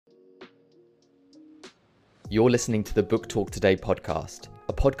You're listening to the Book Talk Today podcast,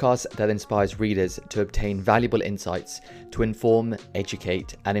 a podcast that inspires readers to obtain valuable insights to inform,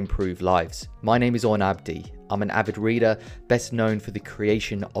 educate, and improve lives. My name is Owen Abdi. I'm an avid reader, best known for the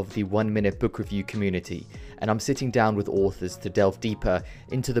creation of the 1 Minute Book Review community, and I'm sitting down with authors to delve deeper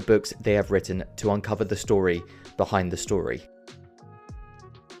into the books they have written to uncover the story behind the story.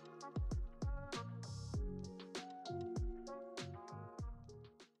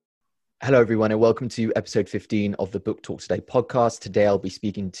 Hello, everyone, and welcome to episode 15 of the Book Talk Today podcast. Today, I'll be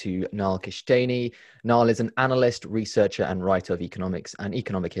speaking to Niall Kishtani. Niall is an analyst, researcher, and writer of economics and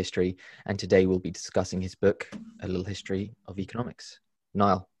economic history. And today, we'll be discussing his book, A Little History of Economics.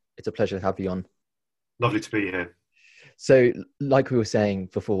 Niall, it's a pleasure to have you on. Lovely to be here. So, like we were saying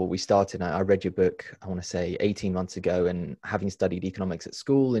before we started, I read your book, I want to say 18 months ago, and having studied economics at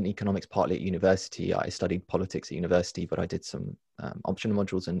school and economics partly at university, I studied politics at university, but I did some optional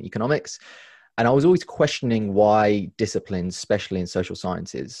modules in economics. And I was always questioning why disciplines, especially in social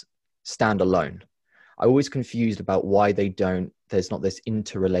sciences, stand alone. I was confused about why there's not this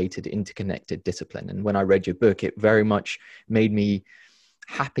interrelated, interconnected discipline. And when I read your book, it very much made me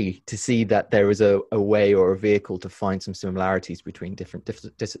happy to see that there is a way or a vehicle to find some similarities between different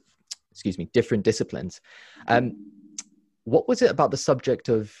disciplines. What was it about the subject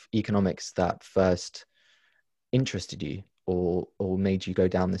of economics that first interested you or made you go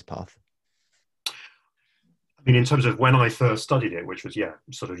down this path? I mean, in terms of when I first studied it, which was,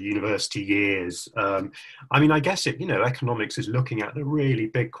 sort of university years, I guess economics is looking at the really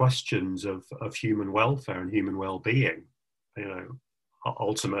big questions of human welfare and human well-being.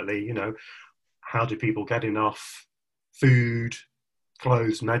 Ultimately, how do people get enough food,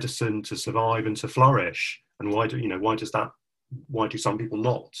 clothes, medicine to survive and to flourish? And why do some people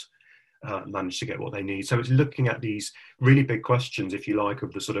not manage to get what they need? So it's looking at these really big questions, if you like,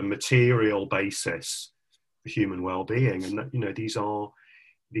 of the sort of material basis for human well-being. And these are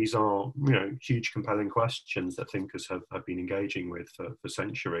huge, compelling questions that thinkers have been engaging with for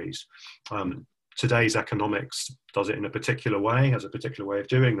centuries. Today's economics does it in a particular way, has a particular way of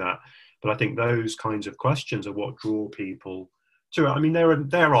doing that. But I think those kinds of questions are what draw people to it. I mean,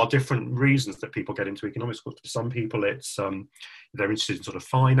 there are different reasons that people get into economics. For some people, it's they're interested in sort of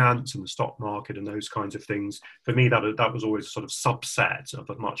finance and the stock market and those kinds of things. For me, that was always a sort of subset of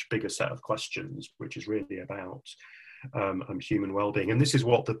a much bigger set of questions, which is really about human well-being. And this is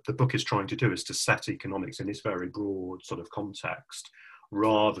what the book is trying to do, is to set economics in this very broad sort of context,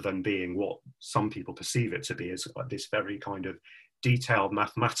 rather than being what some people perceive it to be, as this very kind of detailed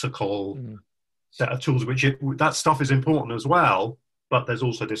mathematical set of tools, which that stuff is important as well, but there's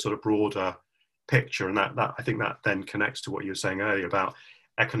also this sort of broader picture. And that I think that then connects to what you were saying earlier about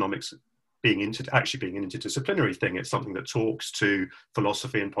economics being an interdisciplinary thing. It's something that talks to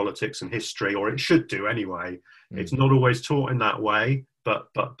philosophy and politics and history, or it should do anyway. It's not always taught in that way, but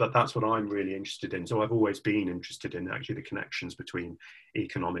that's what I'm really interested in. So I've always been interested in actually the connections between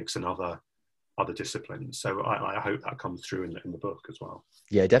economics and other disciplines. So I hope that comes through in the book as well.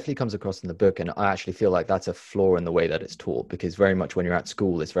 Yeah, it definitely comes across in the book. And I actually feel like that's a flaw in the way that it's taught, because very much when you're at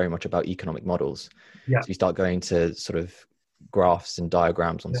school, it's very much about economic models. Yeah. So you start going to sort of graphs and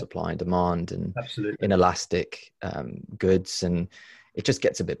diagrams on supply and demand and Absolutely. inelastic goods, and it just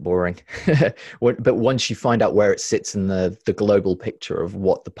gets a bit boring. But once you find out where it sits in the global picture of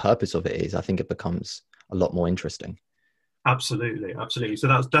what the purpose of it is, I think it becomes a lot more interesting. Absolutely. So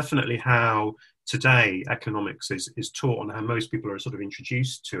that's definitely how today economics is taught, and how most people are sort of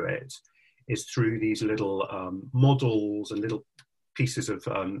introduced to it, is through these little models and little pieces of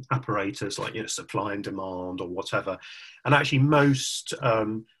apparatus like supply and demand or whatever. And actually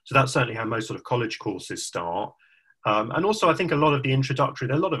so that's certainly how most sort of college courses start. And also I think there are a lot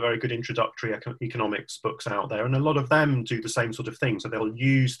of very good introductory economics books out there, and a lot of them do the same sort of thing. So they'll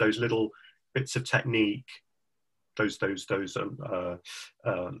use those little bits of technique, those bits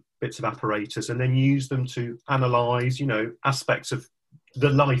of apparatus, and then use them to analyze aspects of the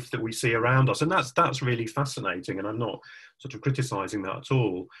life that we see around us. And that's really fascinating, and I'm not sort of criticizing that at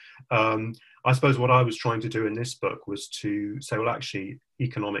all. I suppose what I was trying to do in this book was to say, well, actually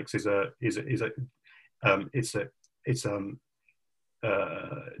economics there's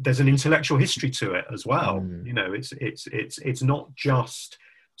an intellectual history to it as well. It's not just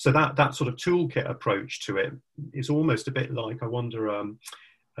so that sort of toolkit approach to it is almost a bit like, I wonder,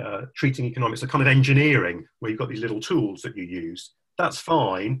 treating economics as a kind of engineering, where you've got these little tools that you use. That's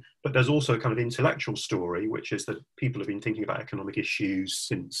fine, but there's also a kind of intellectual story, which is that people have been thinking about economic issues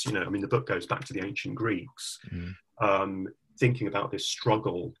since, the book goes back to the ancient Greeks, thinking about this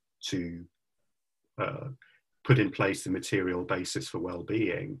struggle to put in place the material basis for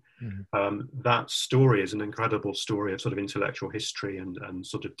well-being. Mm. That story is an incredible story of sort of intellectual history and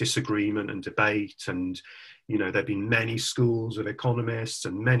sort of disagreement and debate. And, you know, there have been many schools of economists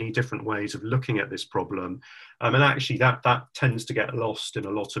and many different ways of looking at this problem. And actually that tends to get lost in a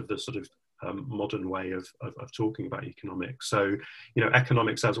lot of the sort of modern way of talking about economics. So, you know,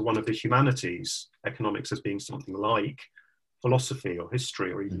 economics as one of the humanities, economics as being something like philosophy or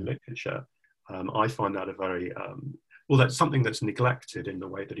history or even literature. I find that a very, well, that's something that's neglected in the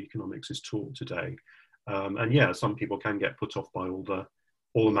way that economics is taught today. And yeah, some people can get put off by all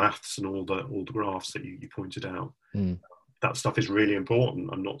the maths and all the graphs that you pointed out. That stuff is really important.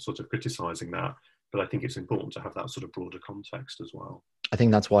 I'm not sort of criticizing that, but I think it's important to have that sort of broader context as well. I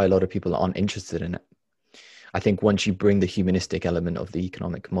think that's why a lot of people aren't interested in it. I think once you bring the humanistic element of the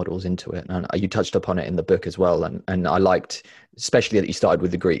economic models into it, and you touched upon it in the book as well, and I liked especially that you started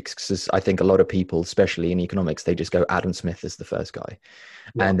with the Greeks, because I think a lot of people, especially in economics, they just go Adam Smith is the first guy.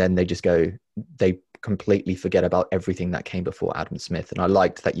 Yeah. And then they completely forget about everything that came before Adam Smith. And I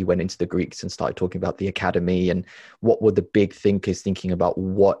liked that you went into the Greeks and started talking about the academy and what were the big thinkers thinking about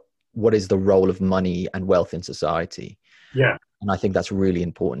what is the role of money and wealth in society. Yeah. And I think that's really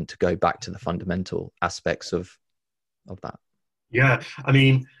important to go back to the fundamental aspects of that. Yeah, I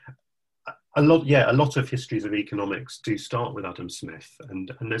mean, a lot of histories of economics do start with Adam Smith,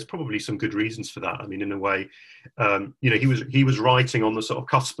 and there's probably some good reasons for that. I mean, in a way, you know, he was writing on the sort of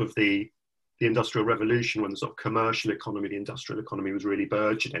cusp of the Industrial Revolution, when the sort of commercial economy, the industrial economy, was really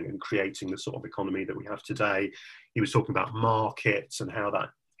burgeoning and creating the sort of economy that we have today. He was talking about markets and how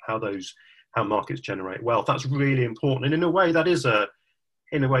markets generate wealth. That's really important, and in a way that is a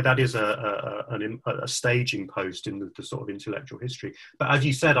staging post in the sort of intellectual history. But as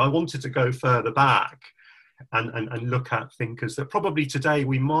you said, I wanted to go further back and look at thinkers that probably today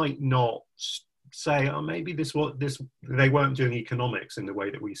we might not say, oh, maybe they weren't doing economics in the way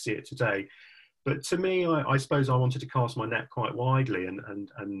that we see it today. But to me, I suppose I wanted to cast my net quite widely and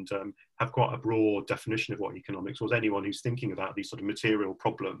have quite a broad definition of what economics was. Anyone who's thinking about these sort of material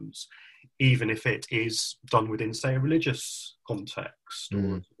problems, even if it is done within, say, a religious context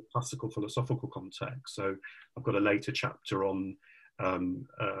or a classical philosophical context. So I've got a later chapter on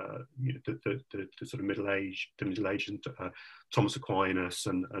the sort of Middle Age and Thomas Aquinas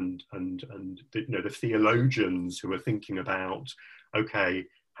and the theologians who are thinking about, okay,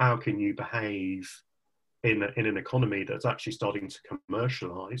 how can you behave in an economy that's actually starting to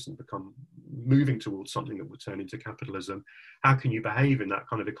commercialize and moving towards something that will turn into capitalism? How can you behave in that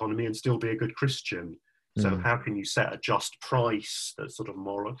kind of economy and still be a good Christian? So how can you set a just price that's sort of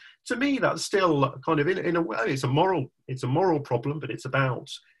moral? To me, that's still kind of in a way, it's a moral problem, but it's about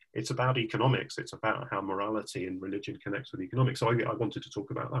economics. It's about how morality and religion connects with economics. So I wanted to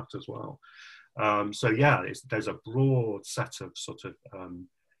talk about that as well. So yeah, there's a broad set of sort of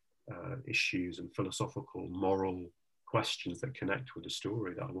issues and philosophical, moral questions that connect with the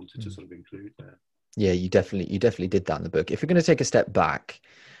story that I wanted to sort of include there. Yeah, you definitely did that in the book. If we're going to take a step back,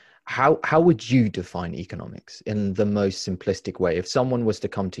 how would you define economics in the most simplistic way? If someone was to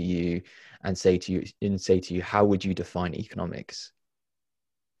come to you and say to you, how would you define economics?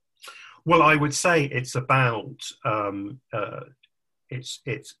 Well, I would say it's about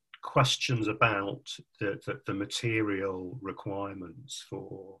it's questions about the material requirements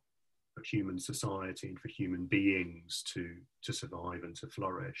for human society and for human beings to survive and to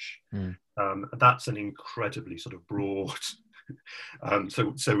flourish. That's an incredibly sort of broad.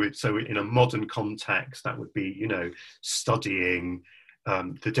 So in a modern context, that would be, you know, studying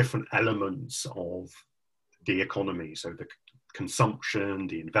the different elements of the economy. So the consumption,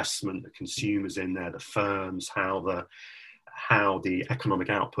 the investment, the consumers in there, the firms, how the economic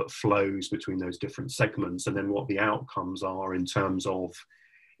output flows between those different segments, and then what the outcomes are in terms of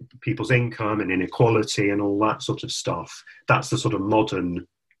people's income and inequality and all that sort of stuff. That's the sort of modern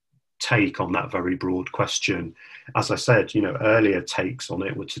take on that very broad question. As I said, you know, earlier takes on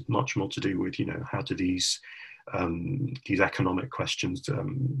it were much more to do with, you know, how do these economic questions,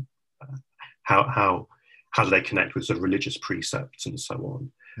 how do they connect with sort of religious precepts and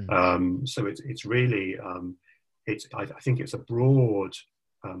so on. So it's really I think it's a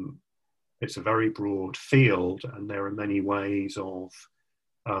very broad field, and there are many ways of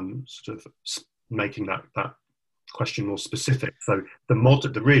sort of making that question more specific. So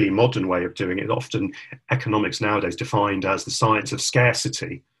the really modern way of doing it, often economics nowadays defined as the science of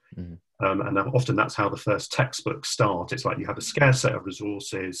scarcity. And often that's how the first textbooks start. It's like you have a scarce set of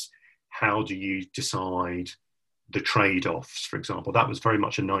resources. How do you decide the trade-offs, for example? That was very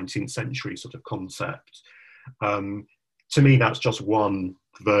much a 19th century sort of concept. To me, that's just one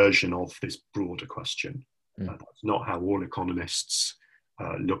version of this broader question. That's not how all economists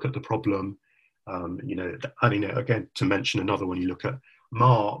look at the problem. I mean, again, to mention another one, you look at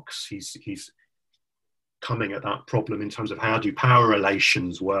Marx, he's coming at that problem in terms of how do power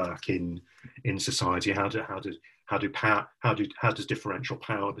relations work in society? How does differential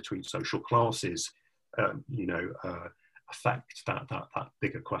power between social classes, affect that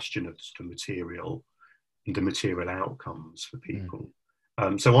bigger question of the material outcomes for people?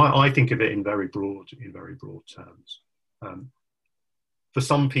 So I think of it in very broad terms. For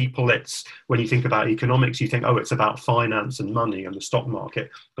some people, it's when you think about economics, you think, oh, it's about finance and money and the stock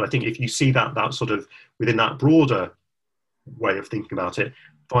market. But I think if you see that sort of within that broader way of thinking about it,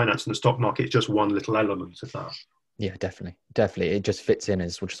 finance and the stock market is just one little element of that. Yeah, definitely. It just fits in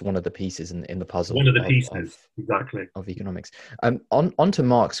as just one of the pieces in the puzzle. One of the pieces, exactly, of economics. On to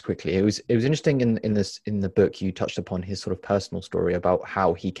Marx quickly. It was interesting in the book you touched upon his sort of personal story about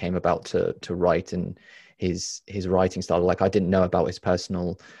how he came about to write and his writing style. Like, I didn't know about his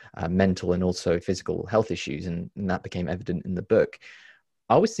personal mental and also physical health issues, and that became evident in the book.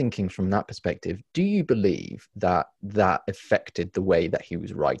 I was thinking from that perspective, do you believe that affected the way that he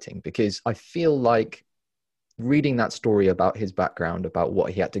was writing? Because I feel like reading that story about his background, about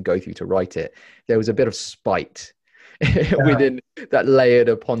what he had to go through to write it, there was a bit of spite within that layered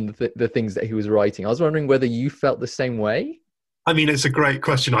upon the things that he was writing. I was wondering whether you felt the same way. I mean, it's a great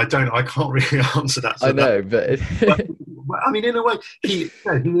question. I can't really answer that. So I know, but I mean, in a way, he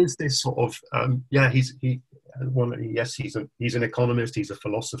is this sort of he's an economist, he's a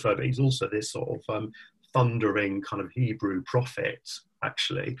philosopher, but he's also this sort of thundering kind of Hebrew prophet,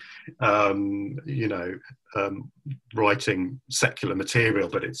 actually, writing secular material,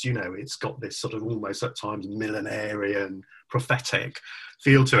 but it's got this sort of almost at times millenarian prophetic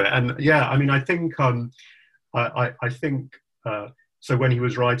feel to it. And yeah, I mean, I think I think so when he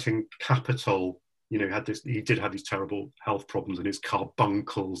was writing Capital, he did have these terrible health problems and his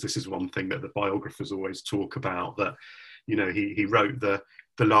carbuncles. This is one thing that the biographers always talk about, that he wrote the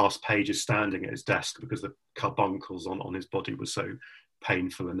last pages standing at his desk because the carbuncles on his body were so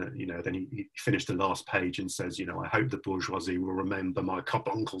painful, and then he finished the last page and says, I hope the bourgeoisie will remember my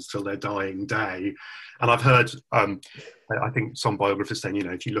carbuncles till their dying day. And I've heard I think some biographers saying,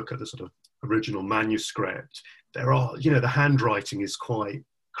 if you look at the sort of original manuscript, there are, the handwriting is quite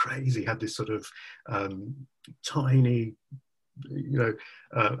crazy. Had this sort of tiny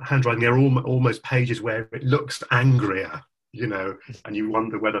handwriting. There are almost pages where it looks angrier, and you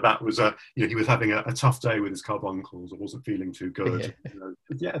wonder whether that was he was having a tough day with his carbuncles or wasn't feeling too good.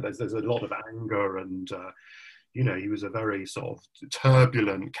 There's a lot of anger, and he was a very sort of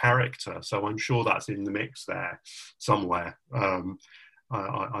turbulent character. So I'm sure that's in the mix there somewhere. I'm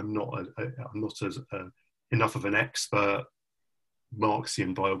not as enough of an expert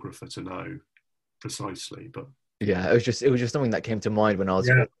Marxian biographer to know precisely, but yeah, it was just something that came to mind when I was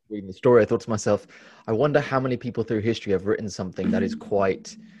reading the story. I thought to myself, I wonder how many people through history have written something that is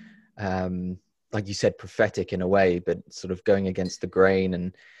quite, like you said, prophetic in a way, but sort of going against the grain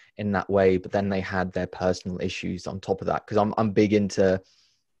and in that way. But then they had their personal issues on top of that. Because I'm big into,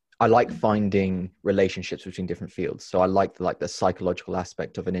 I like finding relationships between different fields. So I like the psychological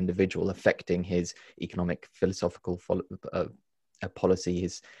aspect of an individual affecting his economic, philosophical policy,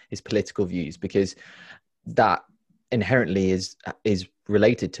 his political views, because that inherently is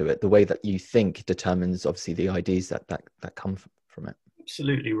related to it. The way that you think determines obviously the ideas that come from it.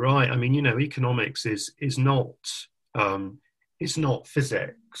 Absolutely right. I mean, economics is not it's not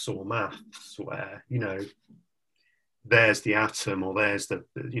physics or maths where there's the atom or there's the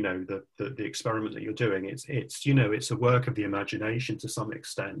experiment that you're doing. It's a work of the imagination to some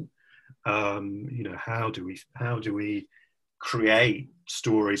extent. How do we create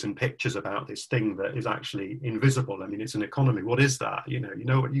stories and pictures about this thing that is actually invisible? I mean, it's an economy. What is that? You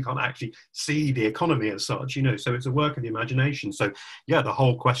can't actually see the economy as such, so it's a work of the imagination. So yeah, the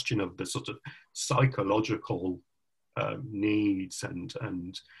whole question of the sort of psychological needs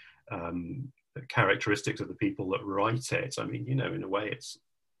and characteristics of the people that write it. I mean, in a way it's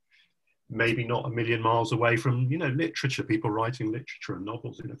maybe not a million miles away from, literature, people writing literature and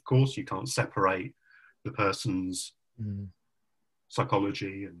novels. And of course you can't separate the person's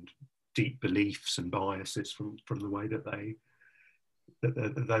psychology and deep beliefs and biases from the way that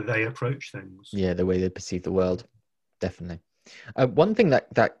they approach things. Yeah, the way they perceive the world, definitely. One thing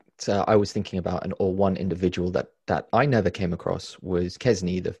that I was thinking about, or one individual that I never came across, was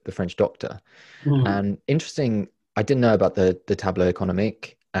Quesnay, the French doctor. And interesting, I didn't know about the tableau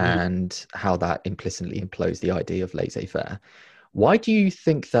économique and how that implicitly employs the idea of laissez-faire. Why do you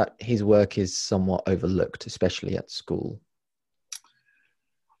think that his work is somewhat overlooked, especially at school?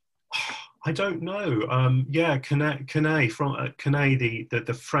 I don't know. Yeah, Quenet from Quenet,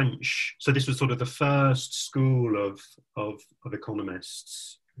 the French. So this was sort of the first school of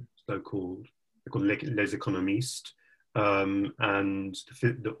economists, so called. They're called les économistes, and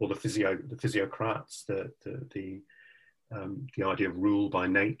the physiocrats. The idea of rule by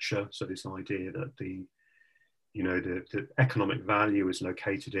nature. So this idea that the economic value is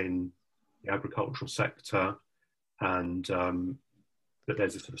located in the agricultural sector, and that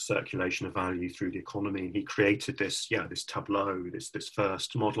there's a sort of circulation of value through the economy. And he created this tableau, this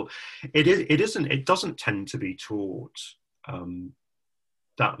first model. It doesn't tend to be taught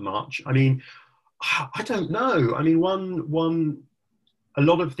that much. I mean, I don't know. I mean, a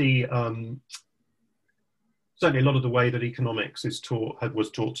lot of the certainly a lot of the way that economics was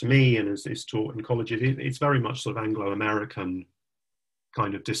taught to me and is taught in colleges, it's very much sort of Anglo-American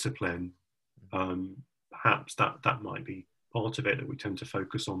kind of discipline. Perhaps that might be part of it, that we tend to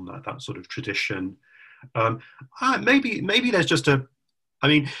focus on that sort of tradition. Maybe there's just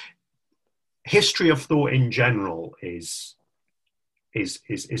history of thought in general is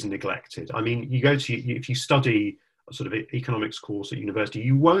neglected. I mean, if you study a sort of economics course at university,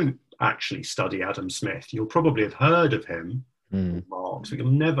 you won't actually study Adam Smith. You'll probably have heard of him, Marx, but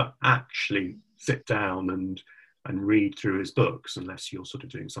you'll never actually sit down and read through his books unless you're sort of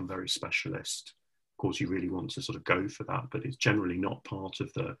doing some very specialist course you really want to sort of go for that, but it's generally not part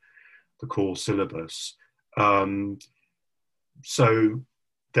of the core syllabus. So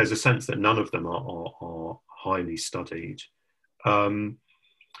there's a sense that none of them are highly studied.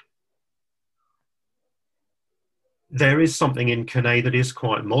 There is something in Quenet that is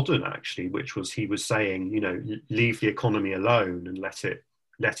quite modern, actually, which was, he was saying, leave the economy alone and let it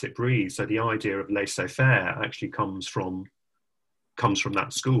breathe. So the idea of laissez-faire actually comes from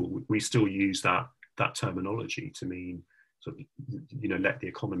that school. We still use that terminology to mean sort of, let the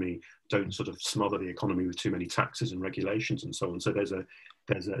economy, don't sort of smother the economy with too many taxes and regulations and so on. So there's a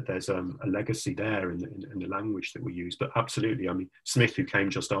legacy there in the language that we use. But absolutely, I mean, Smith, who came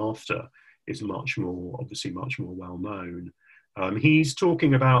just after, is obviously much more well known. He's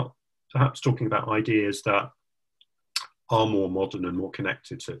perhaps talking about ideas that are more modern and more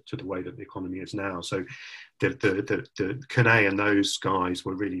connected to the way that the economy is now. So the Quenet and those guys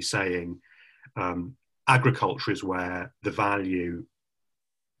were really saying agriculture is where the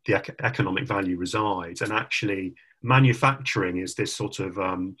economic value resides, and actually manufacturing is this sort of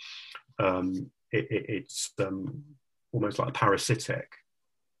it's almost like a parasitic.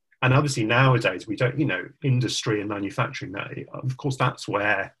 And obviously nowadays we don't, industry and manufacturing, that of course that's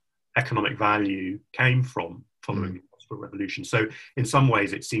where economic value came from following the Industrial Revolution. So in some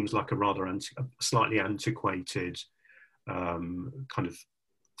ways it seems like a rather slightly antiquated kind of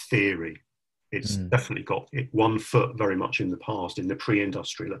theory. It's definitely got one foot very much in the past, in the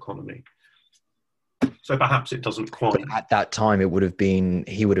pre-industrial economy. So perhaps it doesn't quite. But at that time, he would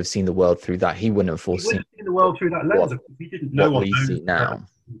have seen the world through that. He wouldn't have foreseen the world through that lens. He didn't know what we see now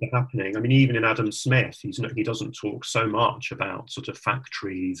happening. I mean, even in Adam Smith, he doesn't talk so much about sort of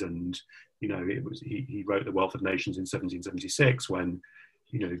factories, and he wrote The Wealth of Nations in 1776 when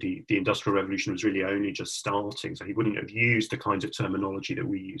the Industrial Revolution was really only just starting. So he wouldn't have used the kinds of terminology that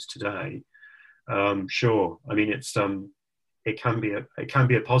we use today. Sure, I mean it can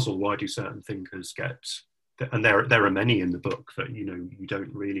be a puzzle. Why do certain thinkers get? And there are many in the book that you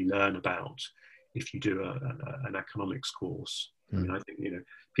don't really learn about if you do an economics course. I mean, I think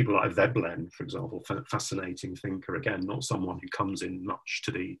people like Veblen, for example, fascinating thinker. Again, not someone who comes in much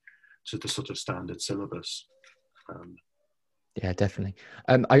to the sort of standard syllabus. Yeah, definitely.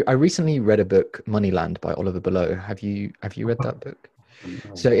 I recently read a book, Moneyland, by Oliver Below. Have you read that book?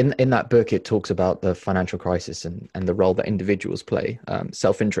 So in that book, it talks about the financial crisis and the role that individuals play,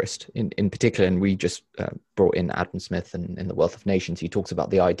 self-interest in particular. And we just brought in Adam Smith and in The Wealth of Nations. He talks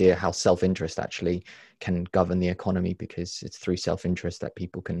about the idea how self-interest actually can govern the economy, because it's through self-interest that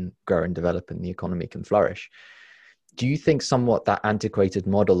people can grow and develop and the economy can flourish. Do you think somewhat that antiquated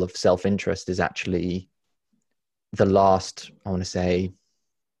model of self-interest is actually the last, I want to say,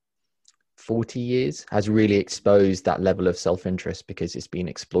 40 years has really exposed that level of self-interest because it's been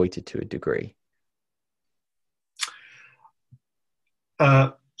exploited to a degree?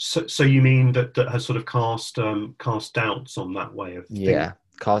 So you mean that has sort of cast doubts on that way of thinking? Yeah,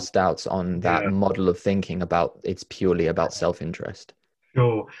 cast doubts on that model of thinking about it's purely about self-interest.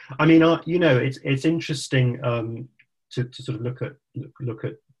 Sure. I mean, it's interesting to sort of look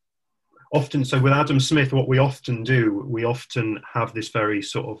at often. So with Adam Smith, what we often do, we often have this very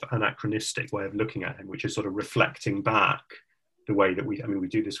sort of anachronistic way of looking at him, which is sort of reflecting back the way that we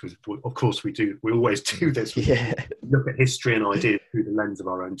do this with, of course we always do this. Yeah. Look at history and ideas through the lens of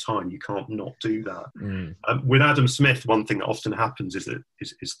our own time. You can't not do that. Mm. With Adam Smith, one thing that often happens is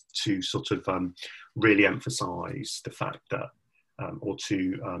to sort of really emphasise the fact that, or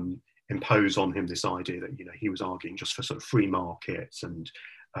to impose on him this idea that, you know, he was arguing just for sort of free markets and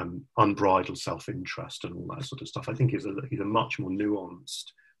unbridled self-interest and all that sort of stuff. I think he's a much more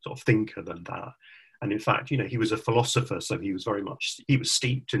nuanced sort of thinker than that. And in fact, you know, he was a philosopher, so he was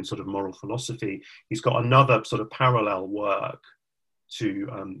steeped in sort of moral philosophy. He's got another sort of parallel work to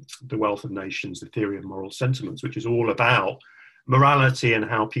The Wealth of Nations, The Theory of Moral Sentiments, which is all about morality and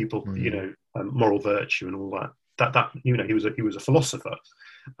how people, you know, moral virtue and all that. That you know, he was a philosopher,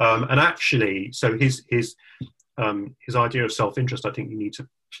 and actually, so his idea of self-interest, I think, needs to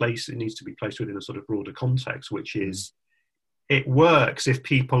be placed within a sort of broader context, which is it works if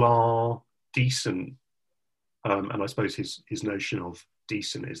people are decent, and I suppose his notion of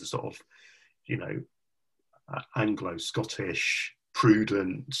decent is a sort of, you know, Anglo-Scottish,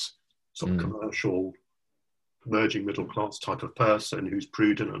 prudent, sort of commercial, emerging middle class type of person who's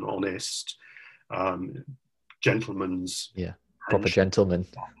prudent and honest, gentleman's proper gentleman.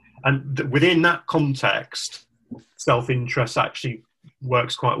 And within that context, self-interest actually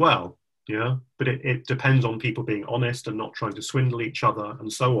works quite well. Yeah, but it depends on people being honest and not trying to swindle each other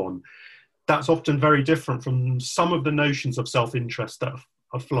and so on. That's often very different from some of the notions of self-interest that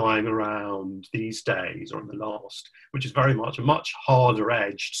are flying around these days or in the last, which is very much a much harder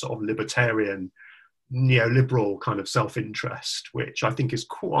edged sort of libertarian, neoliberal kind of self-interest, which I think is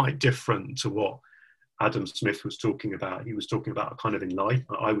quite different to what Adam Smith was talking about. He was talking about a kind of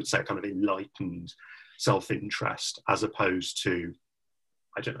enlightened self-interest, as opposed to,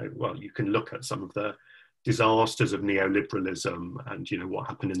 I don't know, well, you can look at some of the disasters of neoliberalism and, you know, what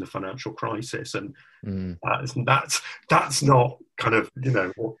happened in the financial crisis, and that's not kind of, you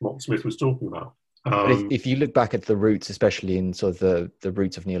know, what Smith was talking about. But if you look back at the roots, especially in sort of the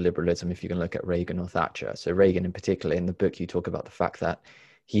roots of neoliberalism, if you can look at Reagan or Thatcher, so Reagan in particular, in the book you talk about the fact that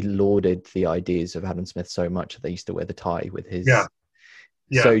he lauded the ideas of Adam Smith so much that they used to wear the tie with his. Yeah.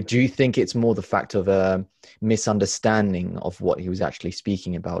 So do you think it's more the fact of a misunderstanding of what he was actually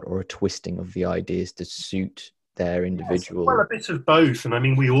speaking about, or a twisting of the ideas to suit their individual? Well, a bit of both. And I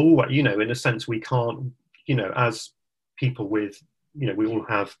mean, we all, you know, in a sense, we can't, you know, as people with, you know, we all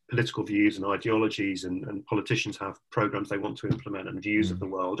have political views and ideologies, and politicians have programs they want to implement and views of the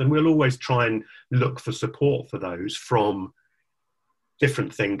world. And we'll always try and look for support for those from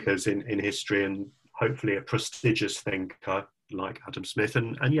different thinkers in history, and hopefully a prestigious thinker like Adam Smith,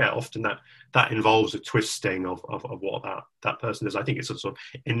 and yeah, often that involves a twisting of what that person is. I think it's a sort of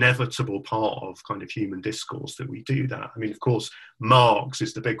inevitable part of kind of human discourse that we do that. I mean, of course, Marx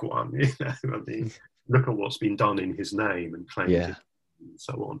is the big one. You know, I mean, look at what's been done in his name and claims and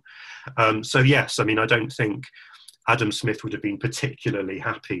so on. So yes, I mean, I don't think Adam Smith would have been particularly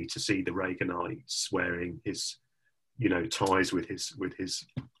happy to see the Reaganites wearing his, you know, ties with his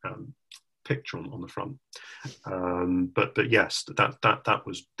picture on the front, but yes,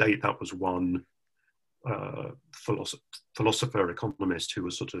 that was one philosopher economist who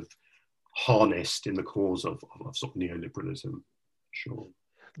was sort of harnessed in the cause of sort of neoliberalism. Sure.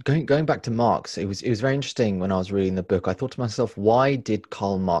 Going back to Marx, it was very interesting when I was reading the book. I thought to myself, why did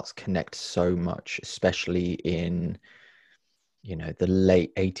Karl Marx connect so much, especially in, you know, the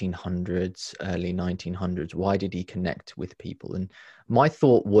late 1800s, early 1900s? Why did he connect with people? And my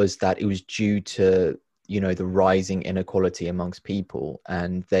thought was that it was due to, you know, the rising inequality amongst people,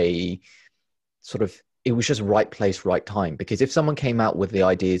 and they sort of, it was just right place, right time. Because if someone came out with the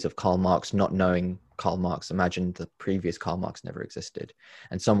ideas of Karl Marx, not knowing Karl Marx, imagine the previous Karl Marx never existed,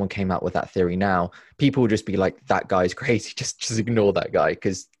 and someone came out with that theory now, people would just be like, that guy's crazy, just ignore that guy,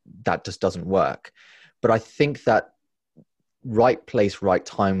 because that just doesn't work. But I think that right place, right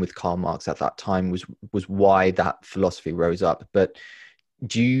time with Karl Marx at that time was why that philosophy rose up. But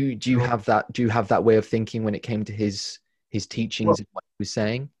do you have that way of thinking when it came to his teachings and what he was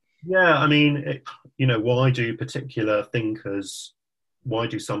saying? Yeah, I mean, you know, why do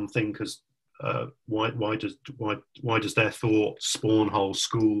some thinkers why does their thought spawn whole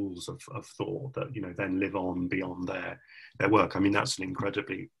schools of thought that, you know, then live on beyond their work? I mean, that's an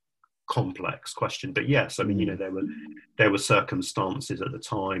incredibly complex question, but yes, I mean, you know, there were circumstances at the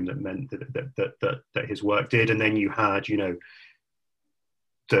time that meant that his work did, and then you had, you know,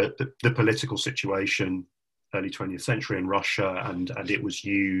 the political situation, early 20th century in Russia, and it was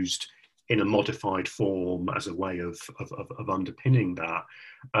used in a modified form as a way of underpinning that.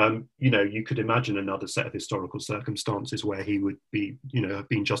 You know, you could imagine another set of historical circumstances where he would be, you know, have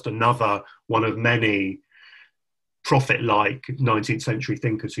been just another one of many prophet-like 19th century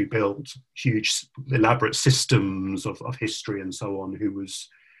thinkers who built huge, elaborate systems of history and so on, who was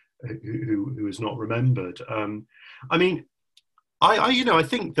not remembered. I mean, I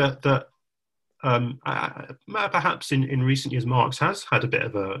think that perhaps in recent years, Marx has had a bit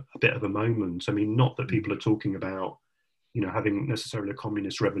of a moment. I mean, not that people are talking about, having necessarily a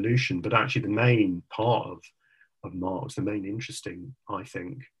communist revolution, but actually the main part of Marx, the main interesting, I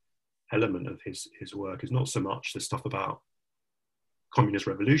think, element of his work is not so much the stuff about communist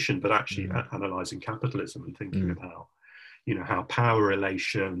revolution, but actually analysing capitalism and thinking about, how power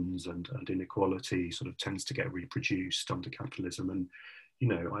relations and inequality sort of tends to get reproduced under capitalism. And,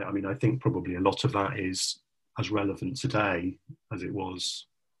 I think probably a lot of that is as relevant today as it was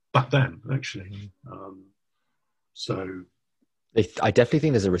back then, actually. So I definitely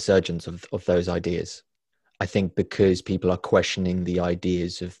think there's a resurgence of those ideas. I think because people are questioning the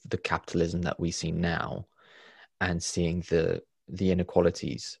ideas of the capitalism that we see now and seeing the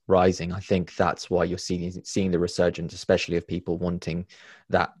inequalities rising, I think that's why you're seeing the resurgence, especially of people wanting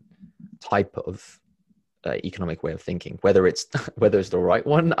that type of economic way of thinking. Whether it's the right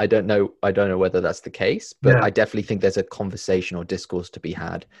one, I don't know whether that's the case, but I definitely think there's a conversation or discourse to be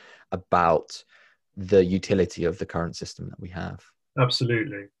had about the utility of the current system that we have.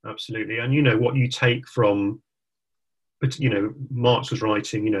 Absolutely. And what you take from, Marx was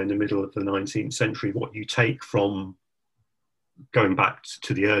writing, in the middle of the 19th century, what you take from, going back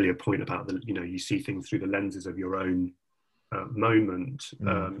to the earlier point about you see things through the lenses of your own moment.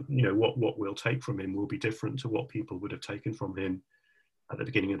 What we'll take from him will be different to what people would have taken from him at the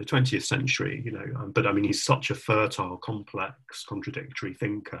beginning of the 20th century. But I mean, he's such a fertile, complex, contradictory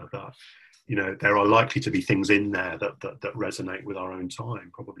thinker that there are likely to be things in there that resonate with our own time,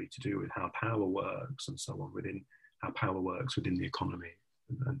 probably to do with how power works and so on, within the economy.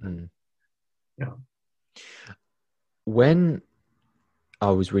 When I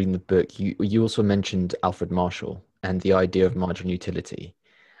was reading the book, you also mentioned Alfred Marshall and the idea of marginal utility.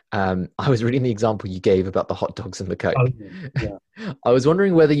 I was reading the example you gave about the hot dogs and the Coke. I was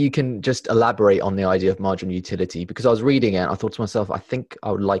wondering whether you can just elaborate on the idea of marginal utility, because I was reading it and I thought to myself, I think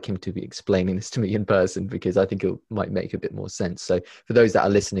I would like him to be explaining this to me in person, because I think it might make a bit more sense. So for those that are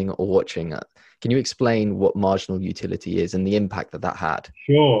listening or watching, can you explain what marginal utility is and the impact that had?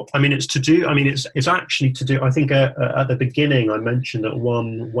 Sure. I mean, it's actually to do, I think at the beginning I mentioned that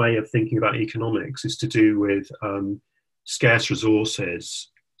one way of thinking about economics is to do with scarce resources.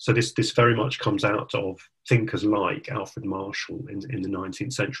 So this very much comes out of thinkers like Alfred Marshall in the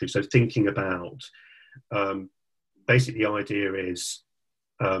 19th century. So thinking about, basically the idea is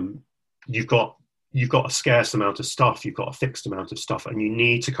you've got a scarce amount of stuff, you've got a fixed amount of stuff, and you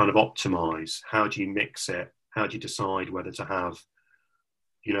need to kind of optimize. How do you mix it? How do you decide whether to have,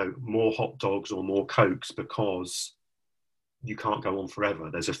 more hot dogs or more Cokes, because you can't go on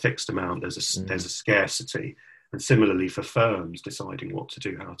forever. There's a fixed amount, there's a scarcity. And similarly for firms deciding what to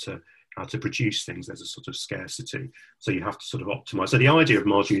do, how to produce things, there's a sort of scarcity. So you have to sort of optimize. So the idea of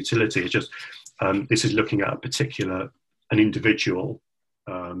marginal utility is just, this is looking at an individual.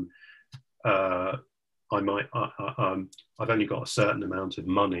 I've only got a certain amount of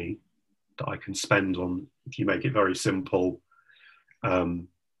money that I can spend on, if you make it very simple,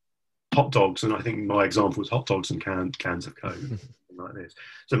 hot dogs. And I think my example was hot dogs and cans of Coke, like this.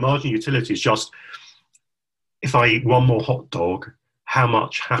 So marginal utility is just, if I eat one more hot dog, how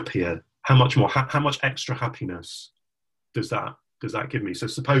much extra happiness does that give me? So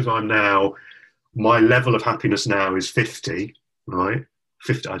suppose my level of happiness now is 50, right?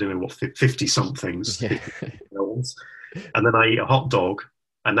 50, I don't know what, 50 somethings, yeah. 50 and then I eat a hot dog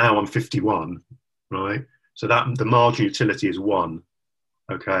and now I'm 51, right? So that the marginal utility is 1,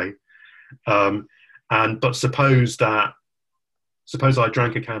 okay? But suppose I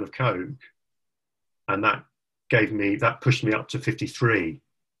drank a can of Coke and that pushed me up to 53,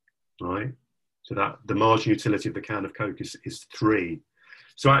 right? So that the marginal utility of the can of Coke is 3.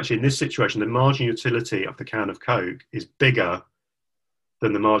 So actually in this situation, the marginal utility of the can of Coke is bigger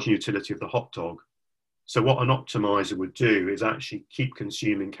than the marginal utility of the hot dog. So what an optimizer would do is actually keep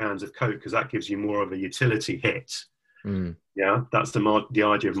consuming cans of Coke, because that gives you more of a utility hit. Yeah, that's the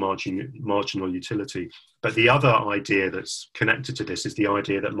idea of marginal utility. But the other idea that's connected to this is the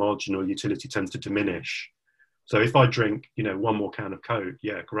idea that marginal utility tends to diminish. So if I drink, one more can of Coke,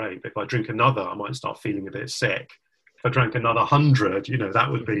 yeah, great. But if I drink another, I might start feeling a bit sick. If I drank another 100,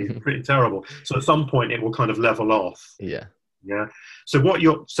 that would be pretty terrible. So at some point it will kind of level off. Yeah. Yeah. So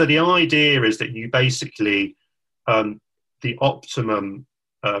the idea is that you basically, the optimum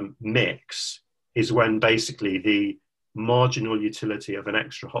mix is when basically the marginal utility of an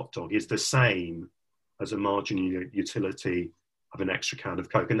extra hot dog is the same as a marginal utility of an extra can of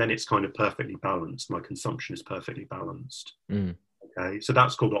Coke, and then it's kind of perfectly balanced. My consumption is perfectly balanced. Okay, so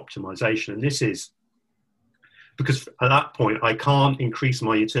that's called optimization, and this is because at that point I can't increase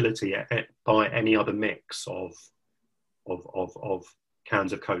my utility by any other mix of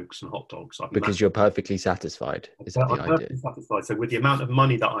cans of Cokes and hot dogs. Because you're perfectly satisfied. Is that the idea? Perfectly satisfied. So with the amount of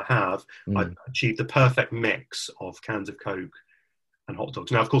money that I have, I've achieved the perfect mix of cans of Coke and hot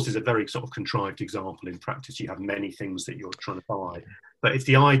dogs. Now, of course, it's a very sort of contrived example. In practice, you have many things that you're trying to buy. But it's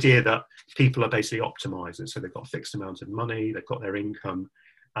the idea that people are basically optimizers. So they've got a fixed amount of money, they've got their income,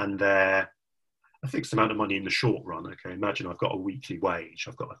 and they're a fixed amount of money in the short run. Okay, imagine I've got a weekly wage.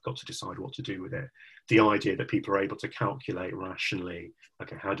 I've got to decide what to do with it. The idea that people are able to calculate rationally,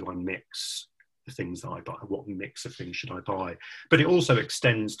 okay, how do I mix the things that I buy? What mix of things should I buy? But it also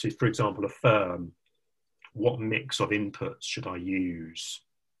extends to, for example, a firm. What mix of inputs should I use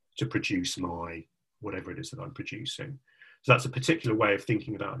to produce my whatever it is that I'm producing? So that's a particular way of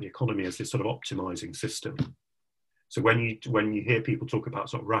thinking about the economy as this sort of optimizing system. So when you hear people talk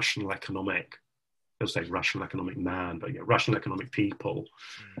about sort of rational economic, they'll say rational economic man, but yeah, rational economic people,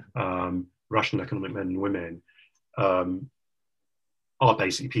 rational economic men and women are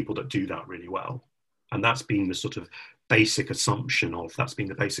basically people that do that really well. And that's been the sort of basic assumption that's been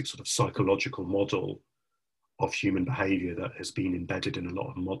the basic sort of psychological model of human behavior that has been embedded in a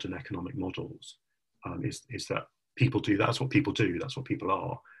lot of modern economic models, is that people do, that's what people do, that's what people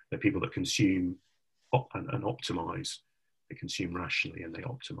are. They're people that consume and optimize. They consume rationally and they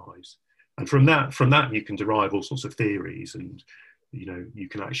optimize. And from that you can derive all sorts of theories, and you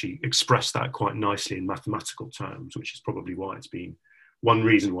can actually express that quite nicely in mathematical terms, which is probably why one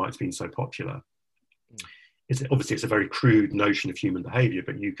reason why it's been so popular. Obviously it's a very crude notion of human behavior,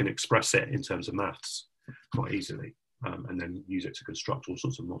 but you can express it in terms of maths quite easily, and then use it to construct all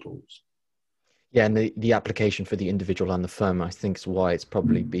sorts of models. Yeah, and the application for the individual and the firm, I think, is why it's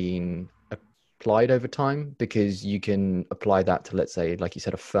probably been applied over time, because you can apply that to, let's say, like you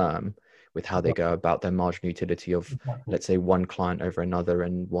said, a firm, with how they go about their marginal utility of, let's say, one client over another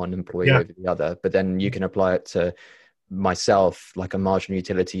and one employee over the other. But then you can apply it to myself, like a marginal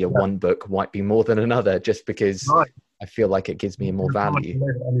utility of one book might be more than another, just because I feel like it gives me more value.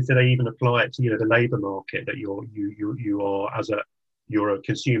 And so they even apply it to the labour market, that you're a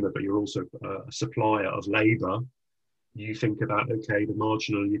consumer, but you're also a supplier of labour. You think about, okay, the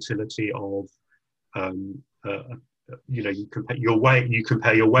marginal utility of you compare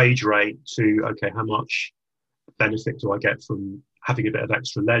your wage rate to, okay, how much benefit do I get from having a bit of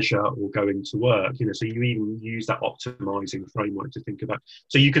extra leisure or going to work? So you even use that optimizing framework to think about.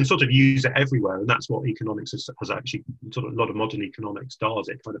 So you can sort of use it everywhere, and that's what economics has actually, sort of a lot of modern economics does.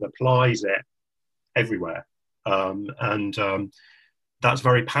 It kind of applies it everywhere, and that's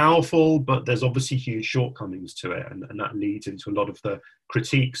very powerful. But there's obviously huge shortcomings to it, and that leads into a lot of the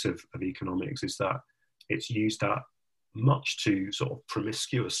critiques of economics, is that it's used that much too sort of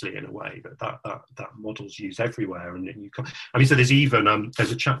promiscuously in a way, but that model's used everywhere. And you can, so there's even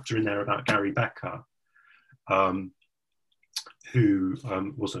there's a chapter in there about Gary Becker, who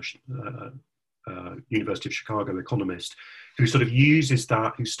was a University of Chicago economist, who sort of uses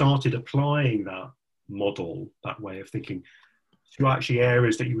that, who started applying that model, that way of thinking, to actually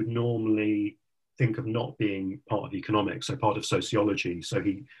areas that you would normally think of not being part of economics, so part of sociology. So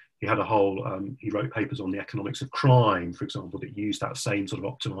he had a whole, he wrote papers on the economics of crime, for example, that used that same sort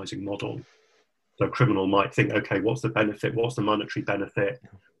of optimizing model. So a criminal might think, okay, what's the benefit, what's the monetary benefit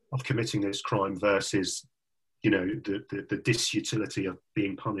of committing this crime versus, the disutility of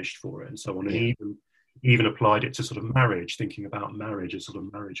being punished for it, and so on. And even applied it to sort of marriage, thinking about marriage as sort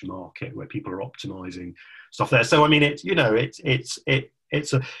of marriage market where people are optimizing stuff there. So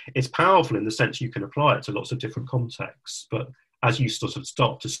it's powerful in the sense you can apply it to lots of different contexts, but as you sort of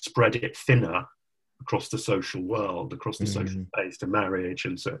start to spread it thinner across the social world, across the social space, to marriage,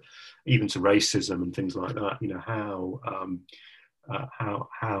 and so even to racism and things like that,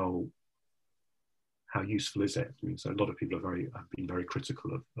 how useful is it? So a lot of people have been very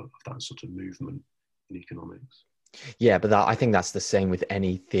critical of that sort of movement in economics. Yeah, but I think that's the same with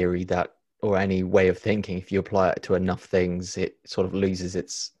any theory or any way of thinking. If you apply it to enough things, it sort of loses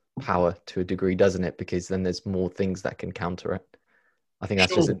its power to a degree, doesn't it? Because then there's more things that can counter it. I think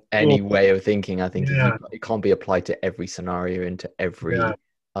that's just any way of thinking. I think it can't be applied to every scenario, into every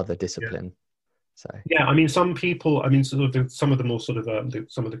other discipline. So some people, some of the more sort of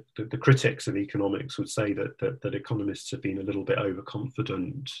some of the critics of economics would say that economists have been a little bit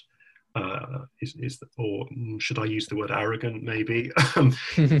overconfident. Or should I use the word arrogant? Maybe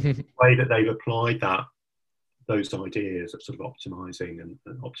the way that they've applied those ideas of sort of optimizing and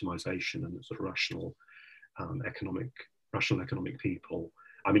optimization and sort of rational rational economic people.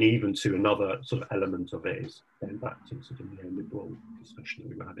 I mean, even to another sort of element of it is going back to the sort of neoliberal discussion that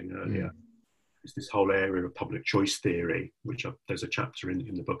we were having earlier. It's this whole area of public choice theory, which there's a chapter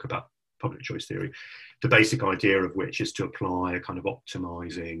in the book about public choice theory, the basic idea of which is to apply a kind of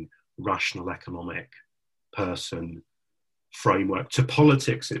optimizing, rational economic person framework to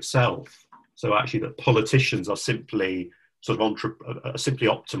politics itself. So actually that politicians are simply simply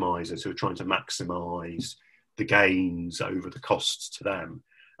optimizers who are trying to maximize the gains over the costs to them.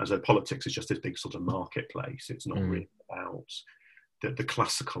 And so politics is just this big sort of marketplace. It's not really about the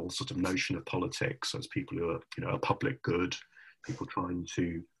classical sort of notion of politics as people who are, a public good, people trying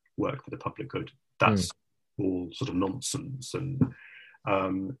to work for the public good. That's all sort of nonsense. And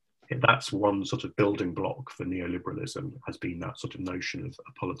that's one sort of building block for neoliberalism, has been that sort of notion of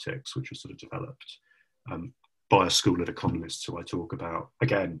politics, which was sort of developed by a school of economists who I talk about.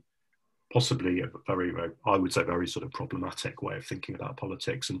 Again, possibly a very, very, I would say, very sort of problematic way of thinking about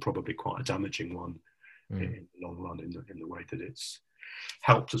politics, and probably quite a damaging one in the long run, in the way that it's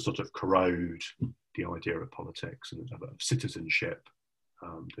helped to sort of corrode the idea of politics and of citizenship,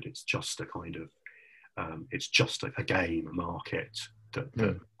 that it's just a kind of, it's just a game, a market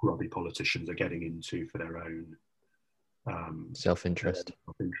that grubby politicians are getting into for their own self-interest.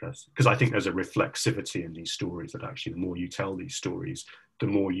 Because I think there's a reflexivity in these stories that actually the more you tell these stories, the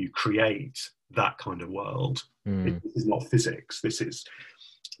more you create that kind of world. This is not physics. This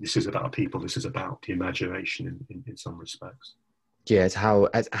is about people. This is about the imagination in some respects. Yeah, it's how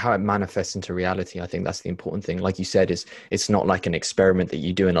it manifests into reality. I think that's the important thing. Like you said, it's not like an experiment that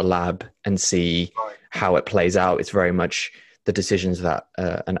you do in a lab and see how it plays out. It's very much the decisions that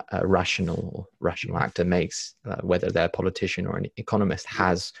a rational actor makes, whether they're a politician or an economist,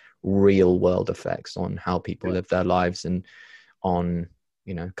 has real world effects on how people live their lives and on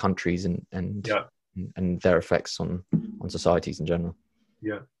countries and their effects on societies in general.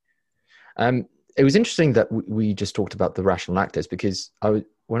 It was interesting that we just talked about the rational actors, because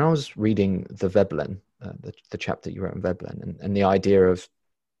when I was reading the Veblen, the chapter you wrote on Veblen, and the idea of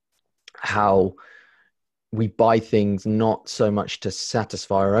how we buy things not so much to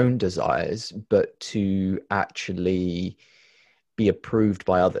satisfy our own desires, but to actually be approved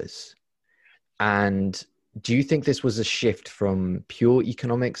by others. And do you think this was a shift from pure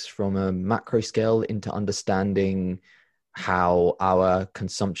economics, from a macro scale, into understanding how our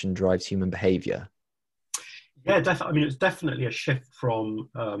consumption drives human behavior? Yeah, I mean, it's definitely a shift from,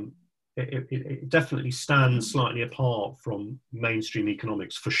 it definitely stands slightly apart from mainstream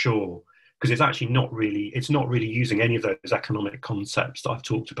economics for sure, because it's actually not really using any of those economic concepts that I've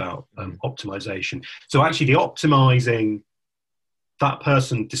talked about, optimization. So actually the optimizing, that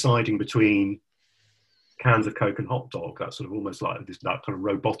person deciding between cans of Coke and hot dog, that's sort of almost like that kind of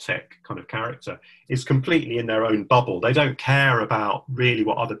robotic kind of character, is completely in their own bubble. They don't care about really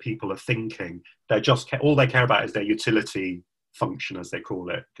what other people are thinking. They just all they care about is their utility function, as they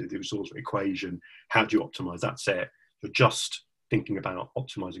call it, the resource equation. How do you optimize? That's it. You're just thinking about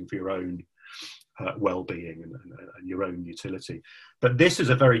optimizing for your own well-being and your own utility. But this is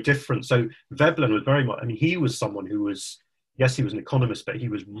a very different. So Veblen was very much, I mean, he was someone who was, yes, he was an economist, but he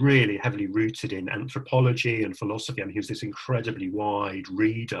was really heavily rooted in anthropology and philosophy. I mean, he was this incredibly wide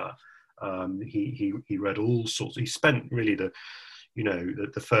reader. He read all sorts. He spent really the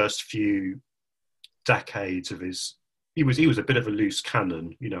first few decades of his. He was a bit of a loose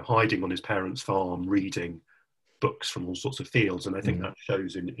cannon, hiding on his parents' farm, reading books from all sorts of fields, and I think that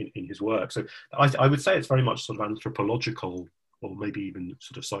shows in his work. So I would say it's very much sort of anthropological, or maybe even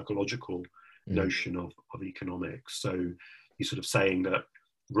sort of psychological notion of economics. So he's sort of saying that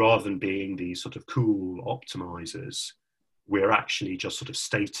rather than being these sort of cool optimizers, we're actually just sort of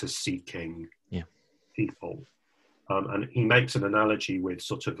status seeking people. And he makes an analogy with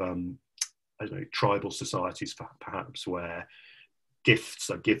sort of, I don't know, tribal societies perhaps, where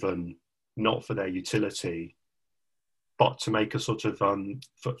gifts are given not for their utility, but to make a sort of,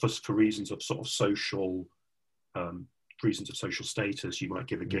 for reasons of sort of social, reasons of social status. You might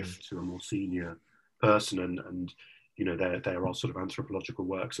give a gift to a more senior person, and there are sort of anthropological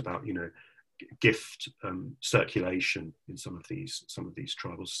works about gift circulation in some of these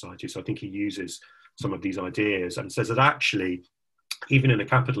tribal societies. So I think he uses some of these ideas and says that actually, even in a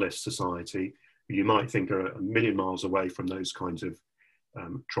capitalist society, you might think are a million miles away from those kinds of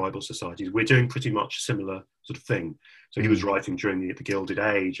tribal societies, we're doing pretty much a similar sort of thing. So he was writing during the Gilded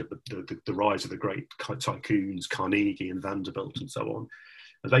Age of the rise of the great tycoons, Carnegie and Vanderbilt and so on.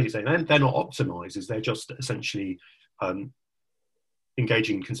 As they say, they're not optimizers, they're just essentially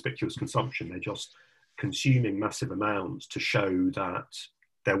engaging in conspicuous consumption. They're just consuming massive amounts to show that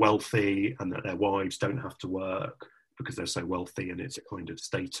they're wealthy and that their wives don't have to work because they're so wealthy, and it's a kind of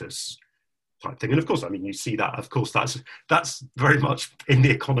status type thing. And of course, I mean, you see that, of course, that's very much in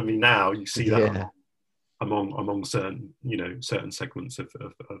the economy now. You see that Yeah. among certain, certain segments of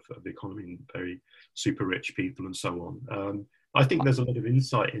the economy, very super rich people and so on. I think there's a lot of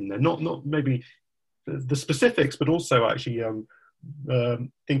insight in there, not maybe the specifics, but also actually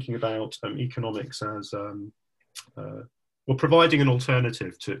thinking about economics as providing an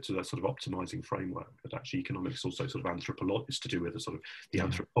alternative to that sort of optimizing framework. That actually economics also sort of is to do with the sort of the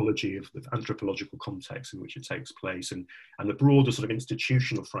anthropology of the anthropological context in which it takes place, and the broader sort of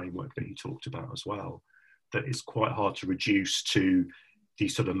institutional framework that you talked about as well, that is quite hard to reduce to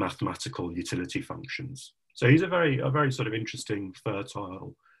these sort of mathematical utility functions. So he's a very sort of interesting,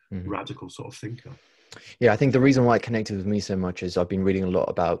 fertile, radical sort of thinker. Yeah, I think the reason why it connected with me so much is I've been reading a lot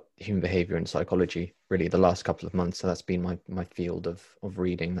about human behavior and psychology really the last couple of months. So that's been my field of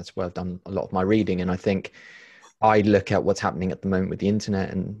reading. That's where I've done a lot of my reading. And I think I look at what's happening at the moment with the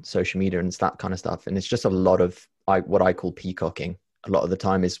internet and social media and that kind of stuff. And it's just a lot of what I call peacocking. A lot of the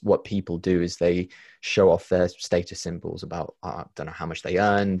time is what people do is they show off their status symbols about, I don't know how much they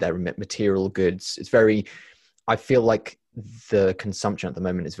earn, their material goods. It's very, I feel like the consumption at the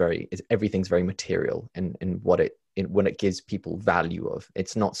moment is everything's very material in when it gives people value of.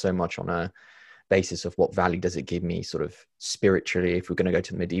 It's not so much on a basis of what value does it give me sort of spiritually. If we're going to go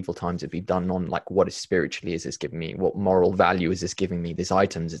to the medieval times, it'd be done on like, what is spiritually is this giving me? What moral value is this giving me? These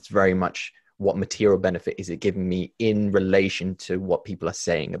items, it's very much what material benefit is it giving me in relation to what people are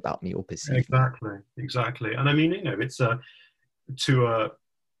saying about me or perceive me. Exactly. And I mean, it's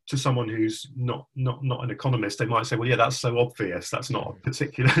to someone who's not an economist, they might say, well, yeah, that's so obvious. That's not a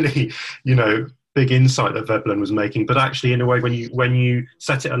particularly, big insight that Veblen was making. But actually, in a way, when you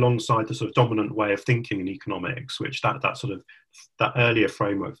set it alongside the sort of dominant way of thinking in economics, which that sort of that earlier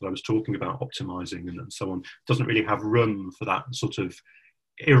framework that I was talking about, optimizing and so on, doesn't really have room for that sort of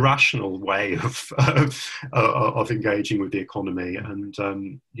irrational way of engaging with the economy. And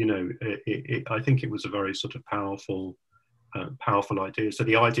I think it was a very sort of powerful idea. So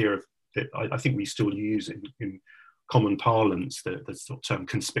the idea of that, I think we still use in common parlance the sort of term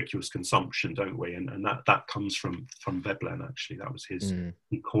conspicuous consumption, don't we? And that comes from Veblen. Actually, that was his.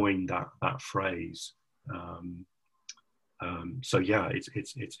 He coined that phrase. So yeah,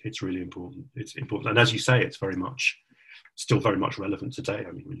 it's really important. It's important, and as you say, it's still very much relevant today.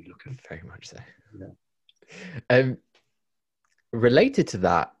 I mean, when you look at very much so. Yeah. Related to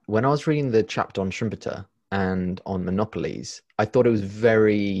that, when I was reading the chapter on Schumpeter and on monopolies, I thought it was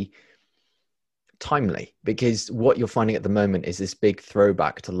very timely, because what you're finding at the moment is this big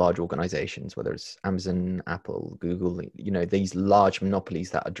throwback to large organizations, whether it's Amazon, Apple, Google, these large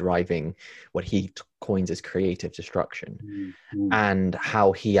monopolies that are driving what he coins as creative destruction, and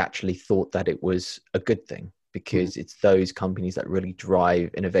how he actually thought that it was a good thing, because it's those companies that really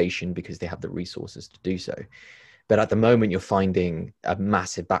drive innovation because they have the resources to do so. But at the moment, you're finding a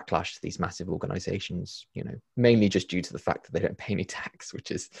massive backlash to these massive organizations, mainly just due to the fact that they don't pay any tax,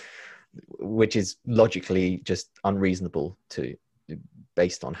 which is logically just unreasonable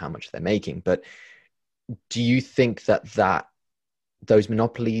based on how much they're making. But do you think that those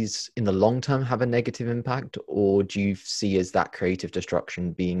monopolies in the long term have a negative impact, or do you see as that creative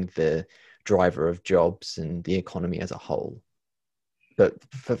destruction being the driver of jobs and the economy as a whole? But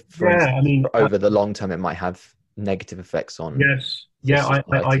for instance, over the long term, it might have negative effects on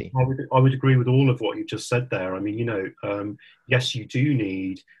society. I would agree with all of what you just said there. I mean, yes, you do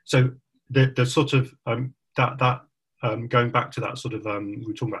need, so the sort of going back to that sort of we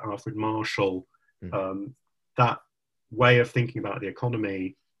were talking about Alfred Marshall, that way of thinking about the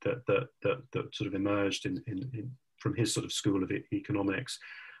economy that sort of emerged in from his sort of school of economics,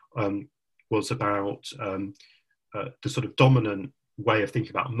 was about the sort of dominant way of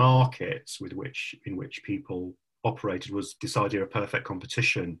thinking about markets in which people operated was this idea of perfect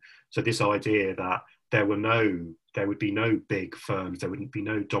competition. So this idea that there would be no big firms, there wouldn't be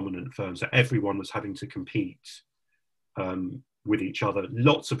no dominant firms, that everyone was having to compete with each other,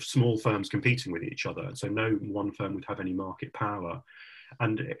 lots of small firms competing with each other. So no one firm would have any market power.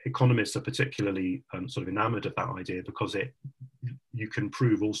 And economists are particularly sort of enamored of that idea, because you can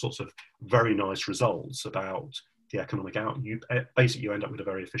prove all sorts of very nice results about the economic basically you end up with a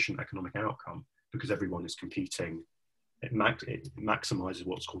very efficient economic outcome, because everyone is competing. It maximizes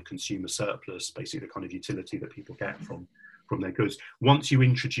what's called consumer surplus, basically the kind of utility that people get from their goods. Once you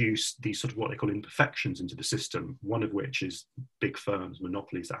introduce these sort of what they call imperfections into the system, one of which is big firms,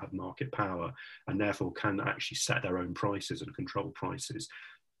 monopolies that have market power and therefore can actually set their own prices and control prices,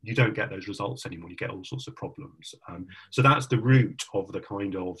 you don't get those results anymore. You get all sorts of problems. So that's the root of the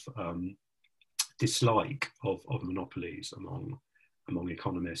kind of dislike of monopolies among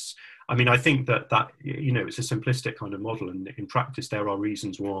economists. I mean, I think that it's a simplistic kind of model, and in practice there are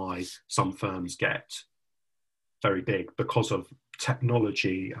reasons why some firms get very big because of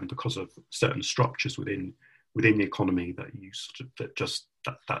technology and because of certain structures within the economy that you sort of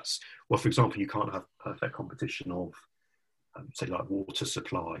that's well, for example, you can't have perfect competition of say like water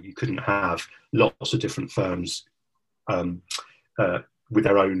supply. You couldn't have lots of different firms with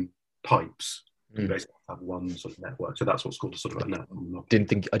their own pipes. You basically have one sort of network. So that's what's called a sort of a network.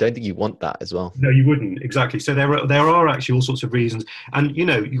 I don't think you want that as well. No, you wouldn't, exactly. So there are actually all sorts of reasons. And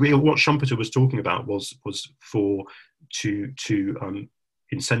what Schumpeter was talking about was to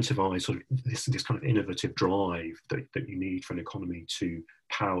incentivize sort of this kind of innovative drive that you need for an economy to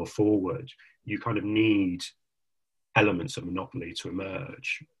power forward. You kind of need elements of monopoly to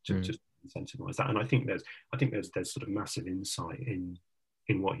emerge to incentivize that. And I think there's sort of massive insight in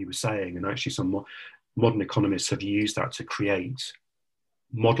what he was saying, and actually some modern economists have used that to create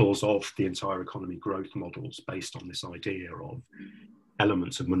models of the entire economy, growth models based on this idea of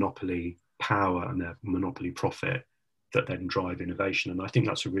elements of monopoly power and their monopoly profit that then drive innovation. And I think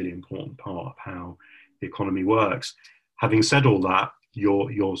that's a really important part of how the economy works. Having said all that,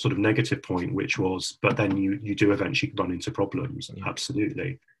 your sort of negative point, which was, but then you do eventually run into problems. Yeah.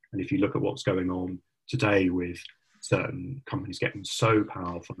 Absolutely. And if you look at what's going on today with certain companies getting so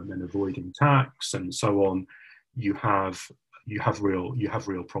powerful and then avoiding tax and so on, you have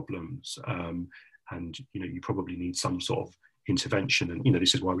real problems, and you probably need some sort of intervention. And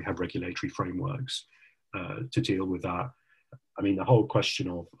this is why we have regulatory frameworks to deal with that. I mean, the whole question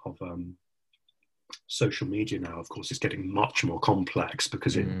of social media now, of course, is getting much more complex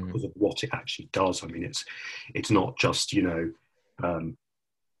because of what it actually does. I mean, it's not just a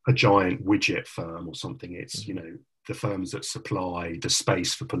giant widget firm or something. It's the firms that supply the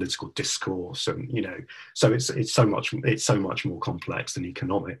space for political discourse, and so it's so much more complex than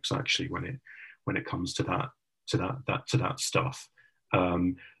economics actually when it comes to that stuff.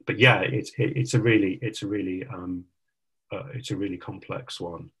 But yeah, it's a really complex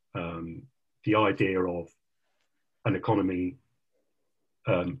one. The idea of an economy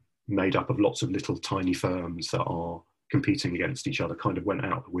made up of lots of little tiny firms that are competing against each other kind of went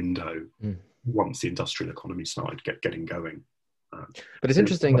out the window once the industrial economy started getting going. But it's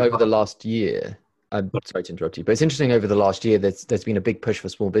interesting over the last year. I'm sorry to interrupt you, but it's interesting over the last year. There's been a big push for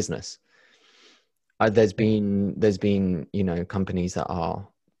small business. There's been companies that are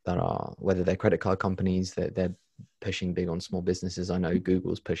whether they're credit card companies, they're pushing big on small businesses. I know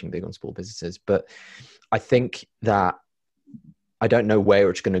Google's pushing big on small businesses, but I think that I don't know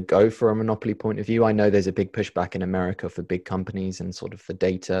where it's going to go from a monopoly point of view. I know there's a big pushback in America for big companies and sort of the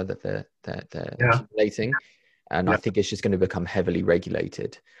data that they're accumulating. And I think it's just going to become heavily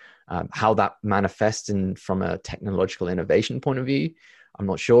regulated. How that manifests from a technological innovation point of view, I'm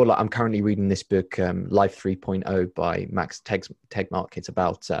not sure. Like, I'm currently reading this book, Life 3.0 by Max Tegmark. It's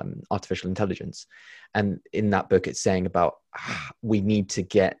about artificial intelligence. And in that book, it's saying about we need to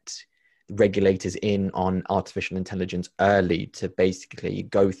get regulators in on artificial intelligence early to basically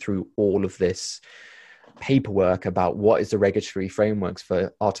go through all of this paperwork about what is the regulatory frameworks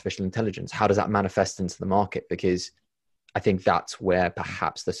for artificial intelligence. How does that manifest into the market? Because I think that's where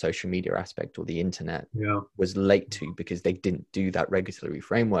perhaps the social media aspect or the internet was late to, because they didn't do that regulatory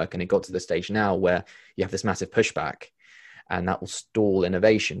framework. And it got to the stage now where you have this massive pushback and that will stall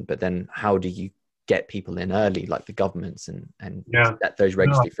innovation. But then how do you get people in early, like the governments, and set those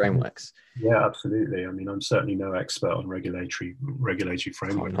regulatory frameworks? Yeah, absolutely. I mean, I'm certainly no expert on regulatory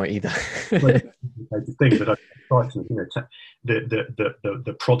framework. Not either. The thing that I try to,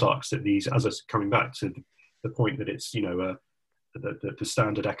 the products that these, as I was coming back to the point that it's, the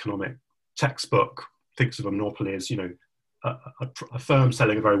standard economic textbook thinks of a monopoly as, a firm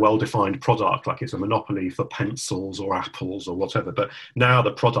selling a very well-defined product, like it's a monopoly for pencils or apples or whatever. But now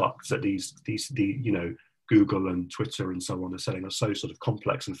the products that these Google and Twitter and so on are selling are so sort of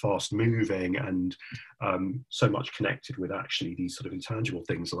complex and fast-moving and so much connected with actually these sort of intangible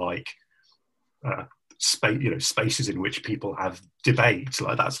things like spaces in which people have debate.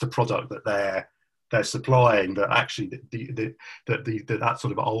 Like that's the product that they're supplying. That actually that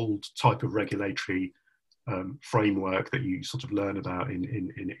sort of old type of regulatory framework that you sort of learn about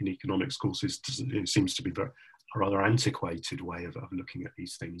in economics courses seems to be a rather antiquated way of looking at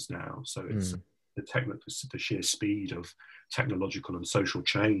these things now. So it's the sheer speed of technological and social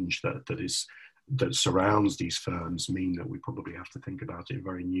change that is that surrounds these firms mean that we probably have to think about it in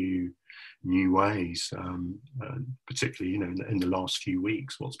very new ways, particularly, in the last few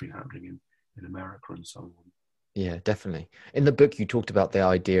weeks, what's been happening in America and so on. Yeah, definitely. In the book, you talked about the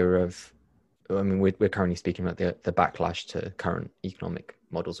idea of, I mean, we're currently speaking about the backlash to current economic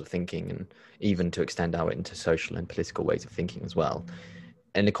models of thinking, and even to extend out into social and political ways of thinking as well.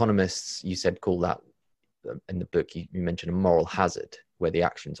 And economists, you said, call that, in the book, you mentioned a moral hazard where the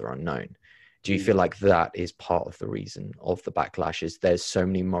actions are unknown. Do you feel like that is part of the reason of the backlash, is there's so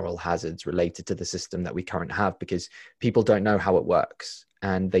many moral hazards related to the system that we currently have because people don't know how it works,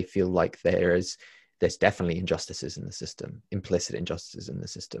 and they feel like there's definitely injustices in the system, implicit injustices in the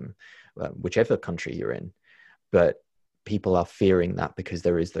system, whichever country you're in. But people are fearing that because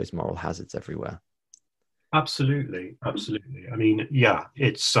there is those moral hazards everywhere. Absolutely. I mean, yeah,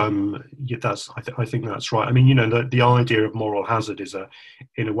 it's I think that's right. I mean, the idea of moral hazard is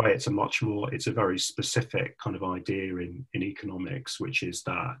in a way, it's a very specific kind of idea in economics, which is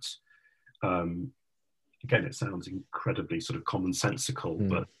that, again, it sounds incredibly sort of commonsensical,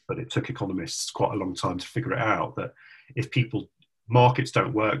 but it took economists quite a long time to figure it out, that if markets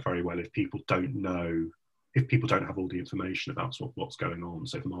don't work very well if people don't have all the information about what's going on.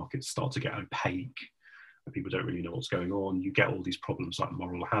 So if markets start to get opaque, and people don't really know what's going on, you get all these problems like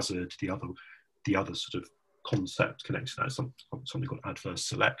moral hazard. The other sort of concept connected to that is something called adverse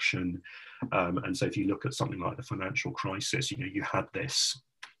selection. And so if you look at something like the financial crisis, you had this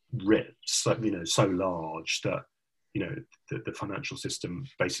writ so large that the financial system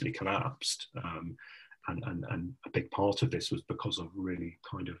basically collapsed. And a big part of this was because of really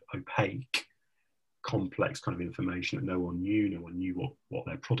kind of opaque, complex kind of information that no one knew what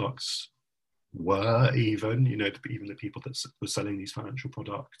their products were, even the people that were selling these financial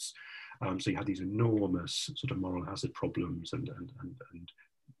products. So you had these enormous sort of moral hazard problems, and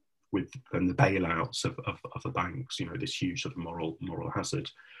with the bailouts of the banks, this huge sort of moral hazard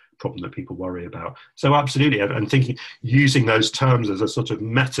problem that people worry about. So absolutely, and using those terms as a sort of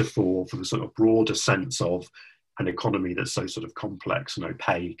metaphor for the sort of broader sense of an economy that's so sort of complex and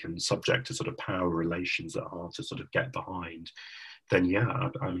opaque and subject to sort of power relations that are hard to sort of get behind, then yeah,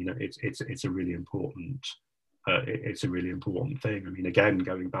 I mean, it's a really important thing. I mean, again,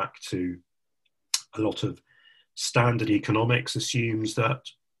 going back to a lot of standard economics assumes that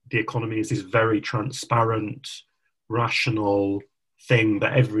the economy is this very transparent, rational thing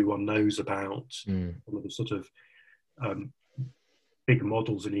that everyone knows about. One of the sort of big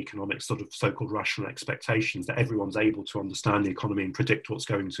models in economics, sort of so-called rational expectations, that everyone's able to understand the economy and predict what's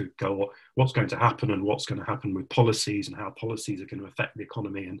going to happen, and what's going to happen with policies, and how policies are going to affect the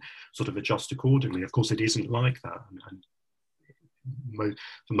economy, and sort of adjust accordingly. Of course, it isn't like that, and for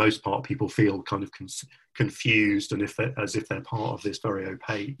the most part, people feel kind of confused, and as if they're part of this very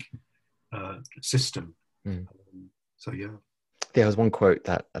opaque system. So yeah. There was one quote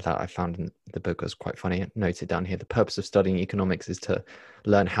that I found in the book was quite funny. Noted down here: the purpose of studying economics is to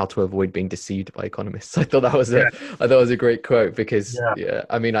learn how to avoid being deceived by economists. I thought that was a great quote, because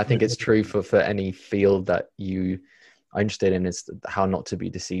I mean, I think it's true for any field that you are interested in, is how not to be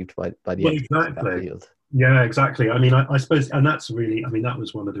deceived by the experts in that field. Yeah, exactly. I mean, I suppose, and that's really, I mean, that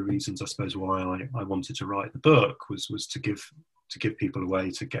was one of the reasons, I suppose, why I wanted to write the book, was to give people a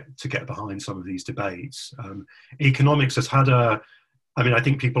way to get behind some of these debates. Economics has had I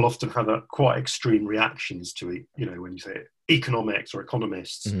think people often have quite extreme reactions to it. When you say economics or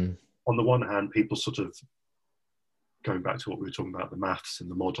economists, on the one hand, people sort of, going back to what we were talking about, the maths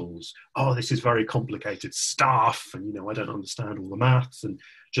and the models, oh, this is very complicated stuff, and I don't understand all the maths, and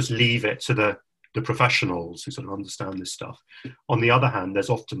just leave it to the professionals who sort of understand this stuff. On the other hand, there's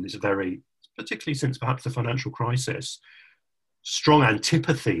often this very, particularly since perhaps the financial crisis, strong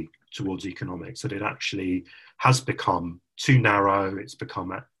antipathy towards economics, that it actually has become too narrow, it's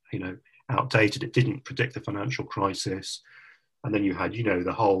become outdated, it didn't predict the financial crisis. And then you had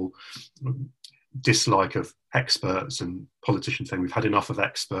the whole dislike of experts and politicians saying we've had enough of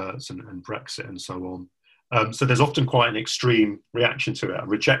experts, and Brexit and so on. So there's often quite an extreme reaction to it, a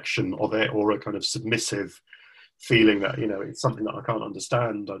rejection of it, or a kind of submissive feeling that it's something that I can't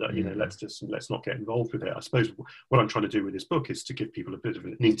understand. Let's not get involved with it. I suppose what I'm trying to do with this book is to give people a bit of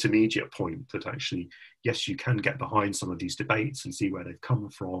an intermediate point, that actually, yes, you can get behind some of these debates and see where they've come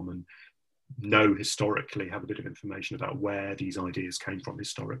from, and know historically, have a bit of information about where these ideas came from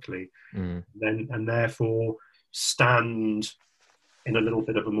historically, and therefore stand in a little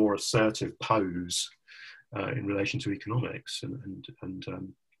bit of a more assertive pose in relation to economics, and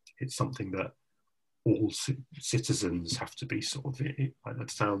it's something that all citizens have to be sort of,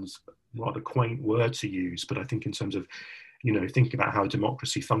 that sounds rather quaint word to use, but I think in terms of thinking about how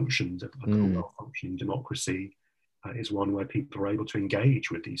democracy functions, a Mm. well-functioning democracy is one where people are able to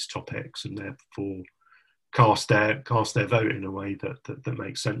engage with these topics and therefore cast their vote in a way that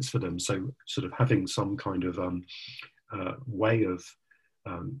makes sense for them. So sort of having some kind of way of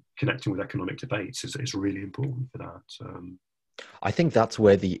connecting with economic debates is really important for that. I think that's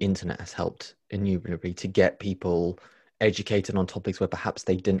where the internet has helped innumerably to get people educated on topics where perhaps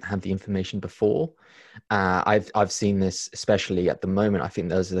they didn't have the information before. I've seen this especially at the moment. I think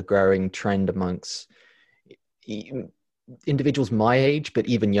there's a growing trend amongst individuals my age, but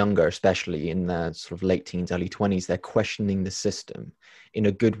even younger, especially in their sort of late teens, early 20s. They're questioning the system in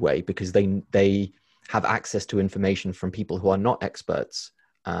a good way because they have access to information from people who are not experts,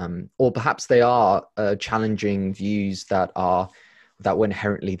 or perhaps they are challenging views that were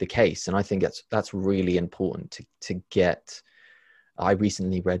inherently the case. And I think that's really important to get. I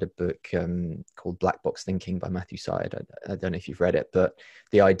recently read a book called Black Box Thinking by Matthew Syed. I don't know if you've read it, but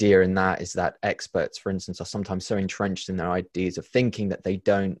the idea in that is that experts, for instance, are sometimes so entrenched in their ideas of thinking that they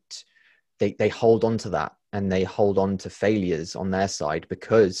hold on to that, and they hold on to failures on their side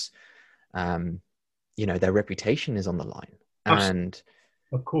because, their reputation is on the line. And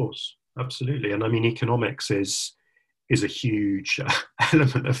of course, absolutely. And I mean, economics is a huge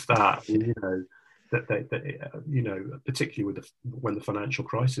element of that. Particularly when the financial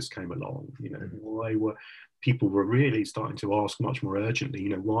crisis came along, why were people really starting to ask much more urgently,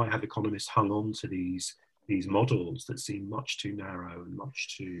 why have economists hung on to these models that seem much too narrow and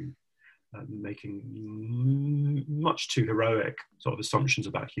much too making much too heroic sort of assumptions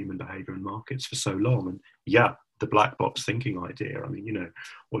about human behavior and markets for so long? And the black box thinking idea. I mean,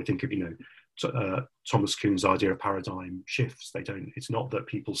 or we think of Thomas Kuhn's idea of paradigm shifts. It's not that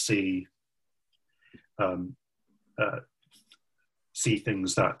people see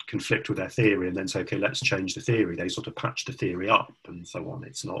things that conflict with their theory and then say, okay, let's change the theory. They sort of patch the theory up and so on.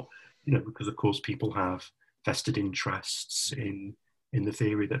 It's not, because of course people have vested interests in the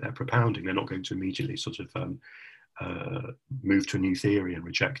theory that they're propounding. They're not going to immediately sort of move to a new theory and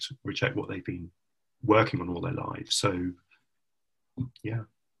reject what they've been working on all their lives. So, yeah.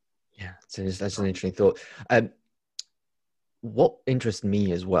 Yeah, so that's an interesting thought. What interested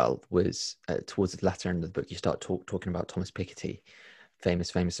me as well was towards the latter end of the book, you start talking about Thomas Piketty,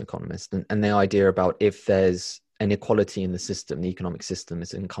 famous economist, and the idea about if there's an inequality in the system, the economic system,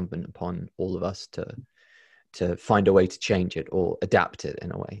 is incumbent upon all of us to find a way to change it or adapt it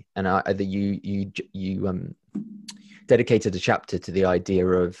in a way. And you dedicated a chapter to the idea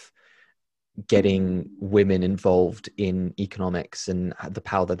of getting women involved in economics and the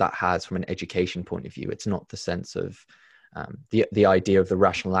power that has from an education point of view. It's not the sense of the idea of the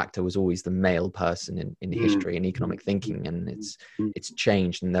rational actor was always the male person in history and economic thinking, and it's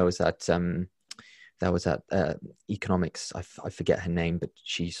changed. And there was that economics, I forget her name, but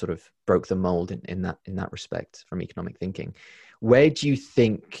she sort of broke the mold in that respect from economic thinking. Where do you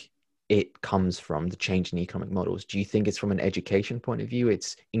think it comes from, the change in economic models? Do you think it's from an education point of view?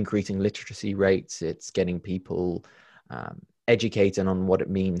 It's increasing literacy rates, it's getting people educated on what it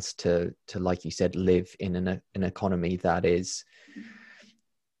means to, like you said, live in an economy that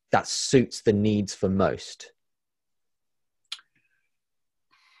suits the needs for most?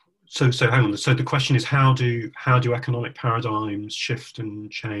 So hang on. So the question is, how do economic paradigms shift and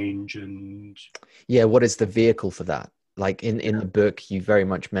change? And what is the vehicle for that? Like in the book, you very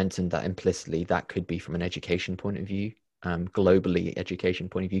much mentioned that implicitly that could be from an education point of view, globally education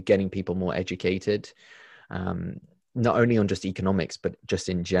point of view, getting people more educated, not only on just economics, but just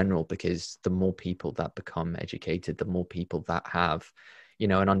in general, because the more people that become educated, the more people that have,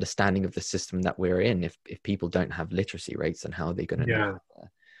 an understanding of the system that we're in. If people don't have literacy rates, then how are they going to know how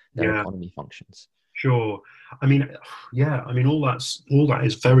their economy functions? Sure. I mean, all that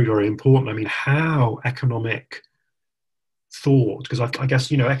is very, very important. I mean, how economic thought, because I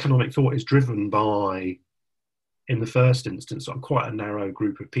guess economic thought is driven by, in the first instance, quite a narrow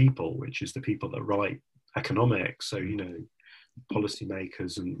group of people, which is the people that write economics. So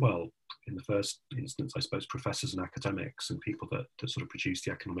policymakers and, well, in the first instance, I suppose professors and academics and people that sort of produce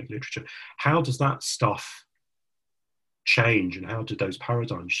the economic literature. How does that stuff change, and how did those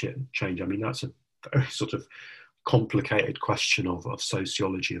paradigms change? I mean, that's a very sort of complicated question of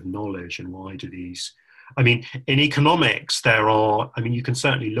sociology of knowledge, and why do these, I mean, in economics, you can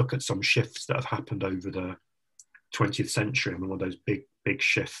certainly look at some shifts that have happened over the 20th century. I mean, one of those big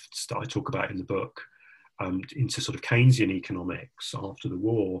shifts that I talk about in the book into sort of Keynesian economics after the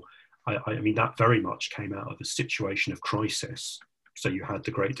war. I mean, that very much came out of a situation of crisis. So you had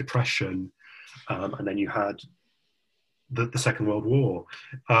the Great Depression, and then you had the Second World War.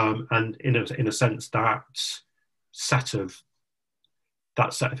 And in a sense, that set of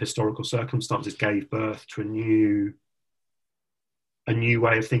historical circumstances gave birth to a new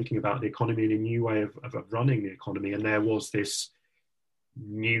way of thinking about the economy and a new way of running the economy. And there was this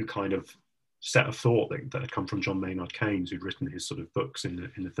new kind of set of thought that had come from John Maynard Keynes, who'd written his sort of books in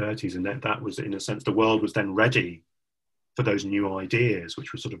the 30s. And that was, in a sense, the world was then ready for those new ideas,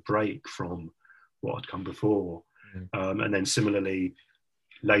 which would sort of break from what had come before. And then similarly,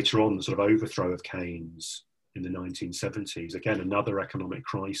 later on, the sort of overthrow of Keynes in the 1970s, again, another economic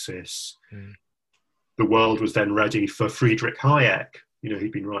crisis. The world was then ready for Friedrich Hayek,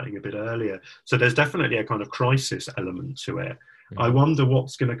 who'd been writing a bit earlier. So there's definitely a kind of crisis element to it. I wonder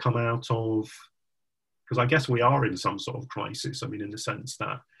what's going to come out of, because I guess we are in some sort of crisis. I mean, in the sense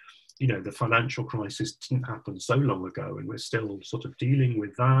that, the financial crisis didn't happen so long ago, and we're still sort of dealing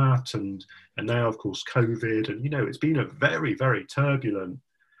with that. And now, of course, COVID, and, it's been a very, very turbulent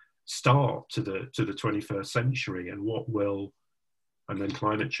start to the 21st century. And and then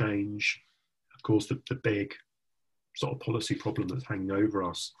climate change, of course, the big sort of policy problem that's hanging over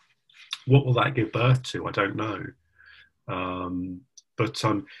us. What will that give birth to? I don't know. But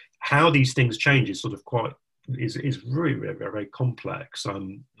how these things change is sort of is really, very, very complex.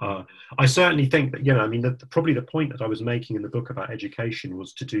 I certainly think that, probably the point that I was making in the book about education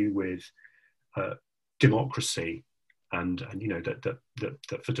was to do with democracy, and that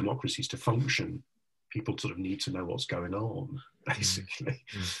for democracies to function, people sort of need to know what's going on, basically.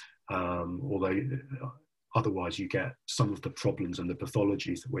 Although otherwise you get some of the problems and the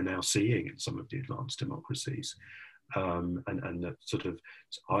pathologies that we're now seeing in some of the advanced democracies. And that sort of,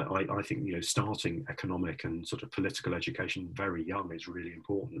 I think, starting economic and sort of political education very young is really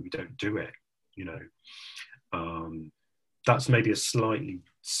important. We don't do it, That's maybe a slightly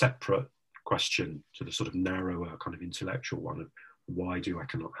separate question to the sort of narrower kind of intellectual one of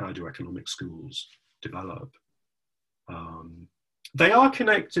how do economic schools develop? They are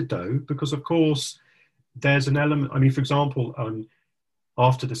connected though, because of course there's an element, for example,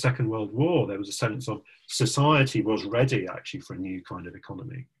 after the Second World War, there was a sense of society was ready actually for a new kind of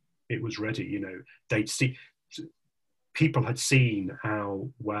economy. It was ready, people had seen how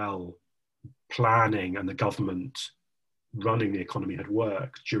well planning and the government running the economy had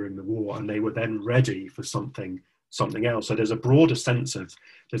worked during the war, and they were then ready for something else. So there's a broader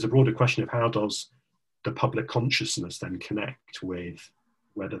question of how does the public consciousness then connect with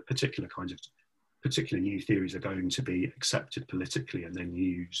whether particular new theories are going to be accepted politically and then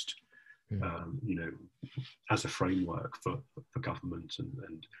used, as a framework for government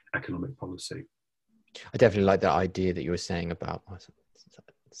and economic policy. I definitely like that idea that you were saying about,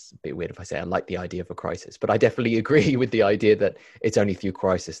 it's a bit weird if I say I like the idea of a crisis, but I definitely agree with the idea that it's only through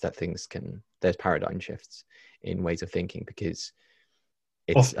crisis that there's paradigm shifts in ways of thinking, because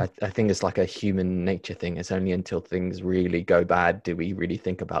I think it's like a human nature thing. It's only until things really go bad do we really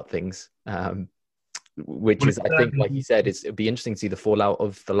think about things. Which is, I think, like you said, it'd be interesting to see the fallout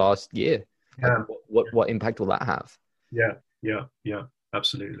of the last year. Yeah. Like what impact will that have? Yeah,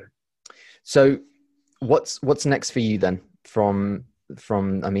 absolutely. So what's next for you then? From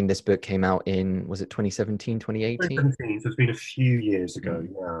this book came out in, was it 2017, 2018? 2017, so it's been a few years ago,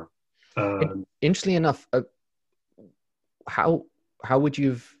 yeah. Interestingly enough, how would you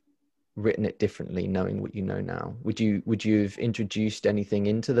have written it differently, knowing what you know now? Would you have introduced anything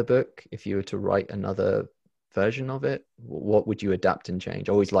into the book if you were to write another version of it? What would you adapt and change?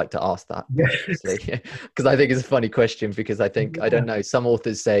 I always like to ask that, because I think it's a funny question, because I think, I don't know, some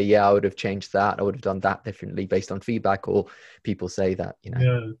authors say, I would have changed that, I would have done that differently based on feedback, or people say that,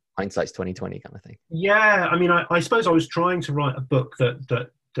 hindsight's 2020 kind of thing. Yeah, I suppose I was trying to write a book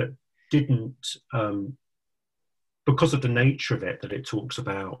that didn't, because of the nature of it, that it talks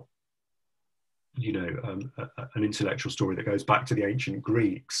about an intellectual story that goes back to the ancient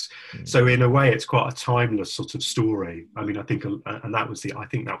Greeks. So in a way, it's quite a timeless sort of story. I think, and that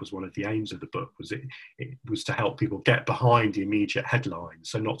was one of the aims of the book, was it was to help people get behind the immediate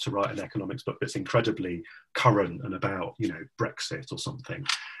headlines. So not to write an economics book that's incredibly current and about, Brexit or something,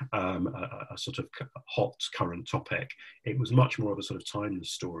 a sort of hot current topic. It was much more of a sort of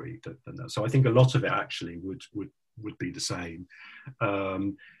timeless story than that. So I think a lot of it actually would be the same.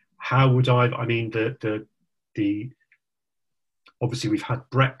 How would the obviously we've had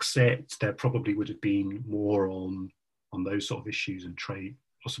Brexit. There probably would have been more on those sort of issues and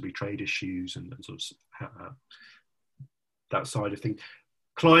possibly trade issues and sort of that side of things.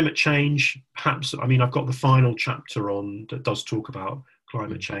 Climate change, perhaps. I've got the final chapter that does talk about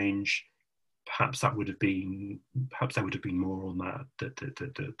climate change. Perhaps there would have been more on that.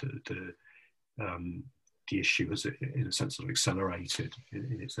 the issue has, in a sense, sort of accelerated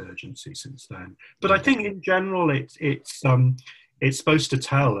in its urgency since then. But I think in general, it's supposed to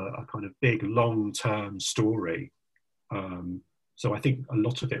tell a kind of big, long-term story. So I think a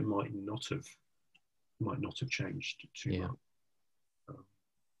lot of it might not have changed too much.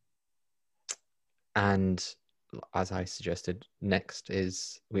 And as I suggested, next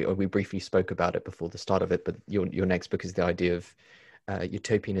is we briefly spoke about it before the start of it, but your next book is the idea of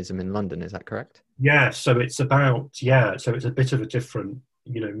utopianism in London. Is that correct? Yeah. So it's about So it's a bit of a different,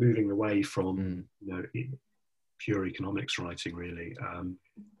 moving away from pure economics writing, really.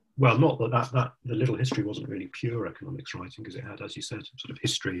 Well, not that the Little History wasn't really pure economics writing, because it had, as you said, sort of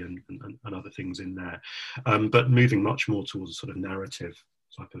history and other things in there, but moving much more towards a sort of narrative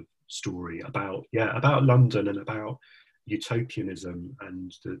type of story about London and about utopianism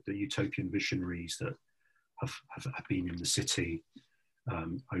and the utopian visionaries that have been in the city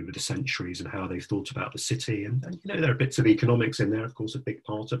over the centuries, and how they've thought about the city. And there are bits of economics in there. Of course, a big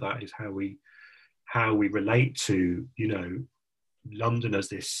part of that is how we relate to London as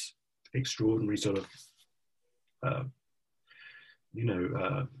this extraordinary sort of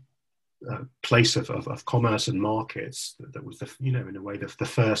place of commerce and markets that was in a way the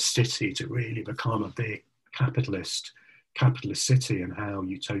first city to really become a big capitalist city, and how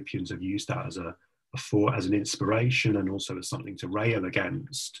utopians have used that as an inspiration and also as something to rail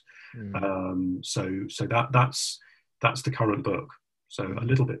against. So that's the current book. So a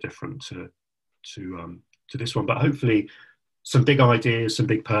little bit different to this one, but hopefully some big ideas, some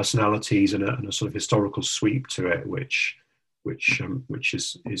big personalities, and a sort of historical sweep to it, which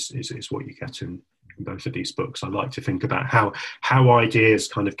is what you get in both of these books. I like to think about how ideas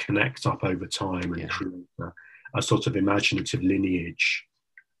kind of connect up over time and create a sort of imaginative lineage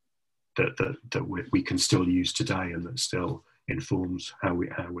that we can still use today, and that still informs how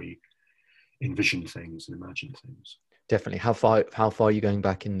we envision things and imagine things. Definitely. How far are you going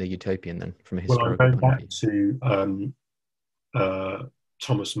back in the utopian then, from a historical point of view? Well, I'm going back to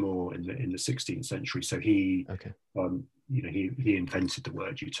Thomas More in the 16th century. So he invented the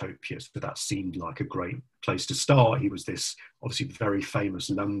word utopia, so that seemed like a great place to start. He was this obviously very famous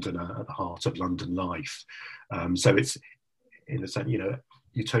Londoner at the heart of London life. So it's, in a sense,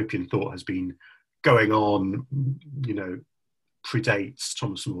 utopian thought has been going on, predates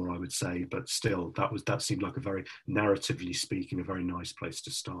Thomas More, I would say, but still that seemed like, a very, narratively speaking, a very nice place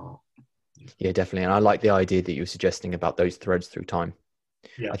to start. Yeah, definitely. And I like the idea that you were suggesting about those threads through time.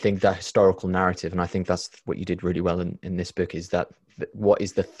 Yeah. I think that historical narrative, and I think that's what you did really well in this book, is that what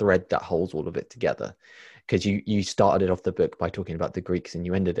is the thread that holds all of it together? Because you started off the book by talking about the Greeks, and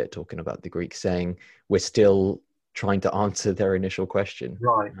you ended it talking about the Greeks, saying we're still trying to answer their initial question.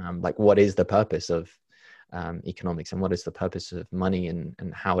 Right. Like, what is the purpose of economics, and what is the purpose of money, and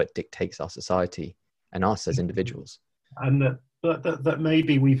how it dictates our society and us as individuals? And that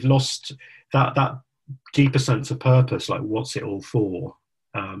maybe we've lost that deeper sense of purpose, like what's it all for?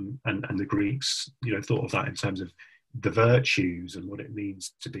 And the Greeks, thought of that in terms of the virtues and what it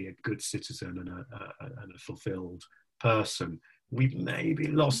means to be a good citizen and a fulfilled person. We've maybe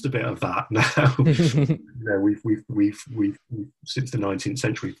lost a bit of that now. We've since the 19th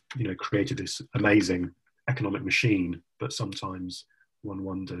century, created this amazing economic machine, but sometimes one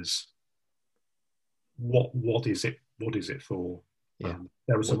wonders what is it for? Yeah.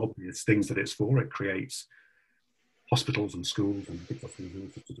 There are some obvious things that it's for. It creates hospitals and schools and big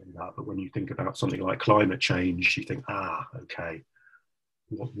resources to do that. But when you think about something like climate change, you think, okay,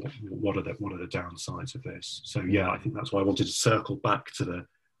 what are the downsides of this? So I think that's why I wanted to circle back to the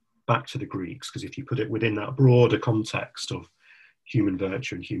Greeks, because if you put it within that broader context of human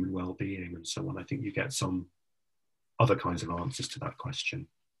virtue and human well-being and so on, I think you get some other kinds of answers to that question.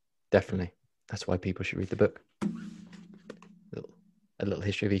 Definitely. That's why people should read the book. A Little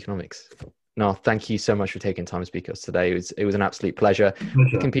History of Economics. No, thank you so much for taking time to speak to us today. It was an absolute pleasure.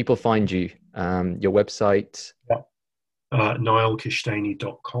 Where can people find you? Your website?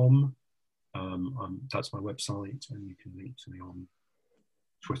 niallkishtani.com. That's my website, and you can link to me on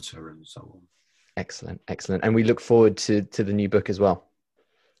Twitter and so on. Excellent. And we look forward to the new book as well.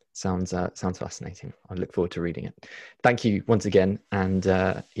 Sounds fascinating. I look forward to reading it. Thank you once again. And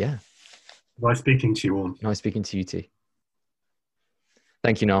Nice speaking to you all. Nice speaking to you too.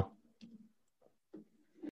 Thank you, Niall.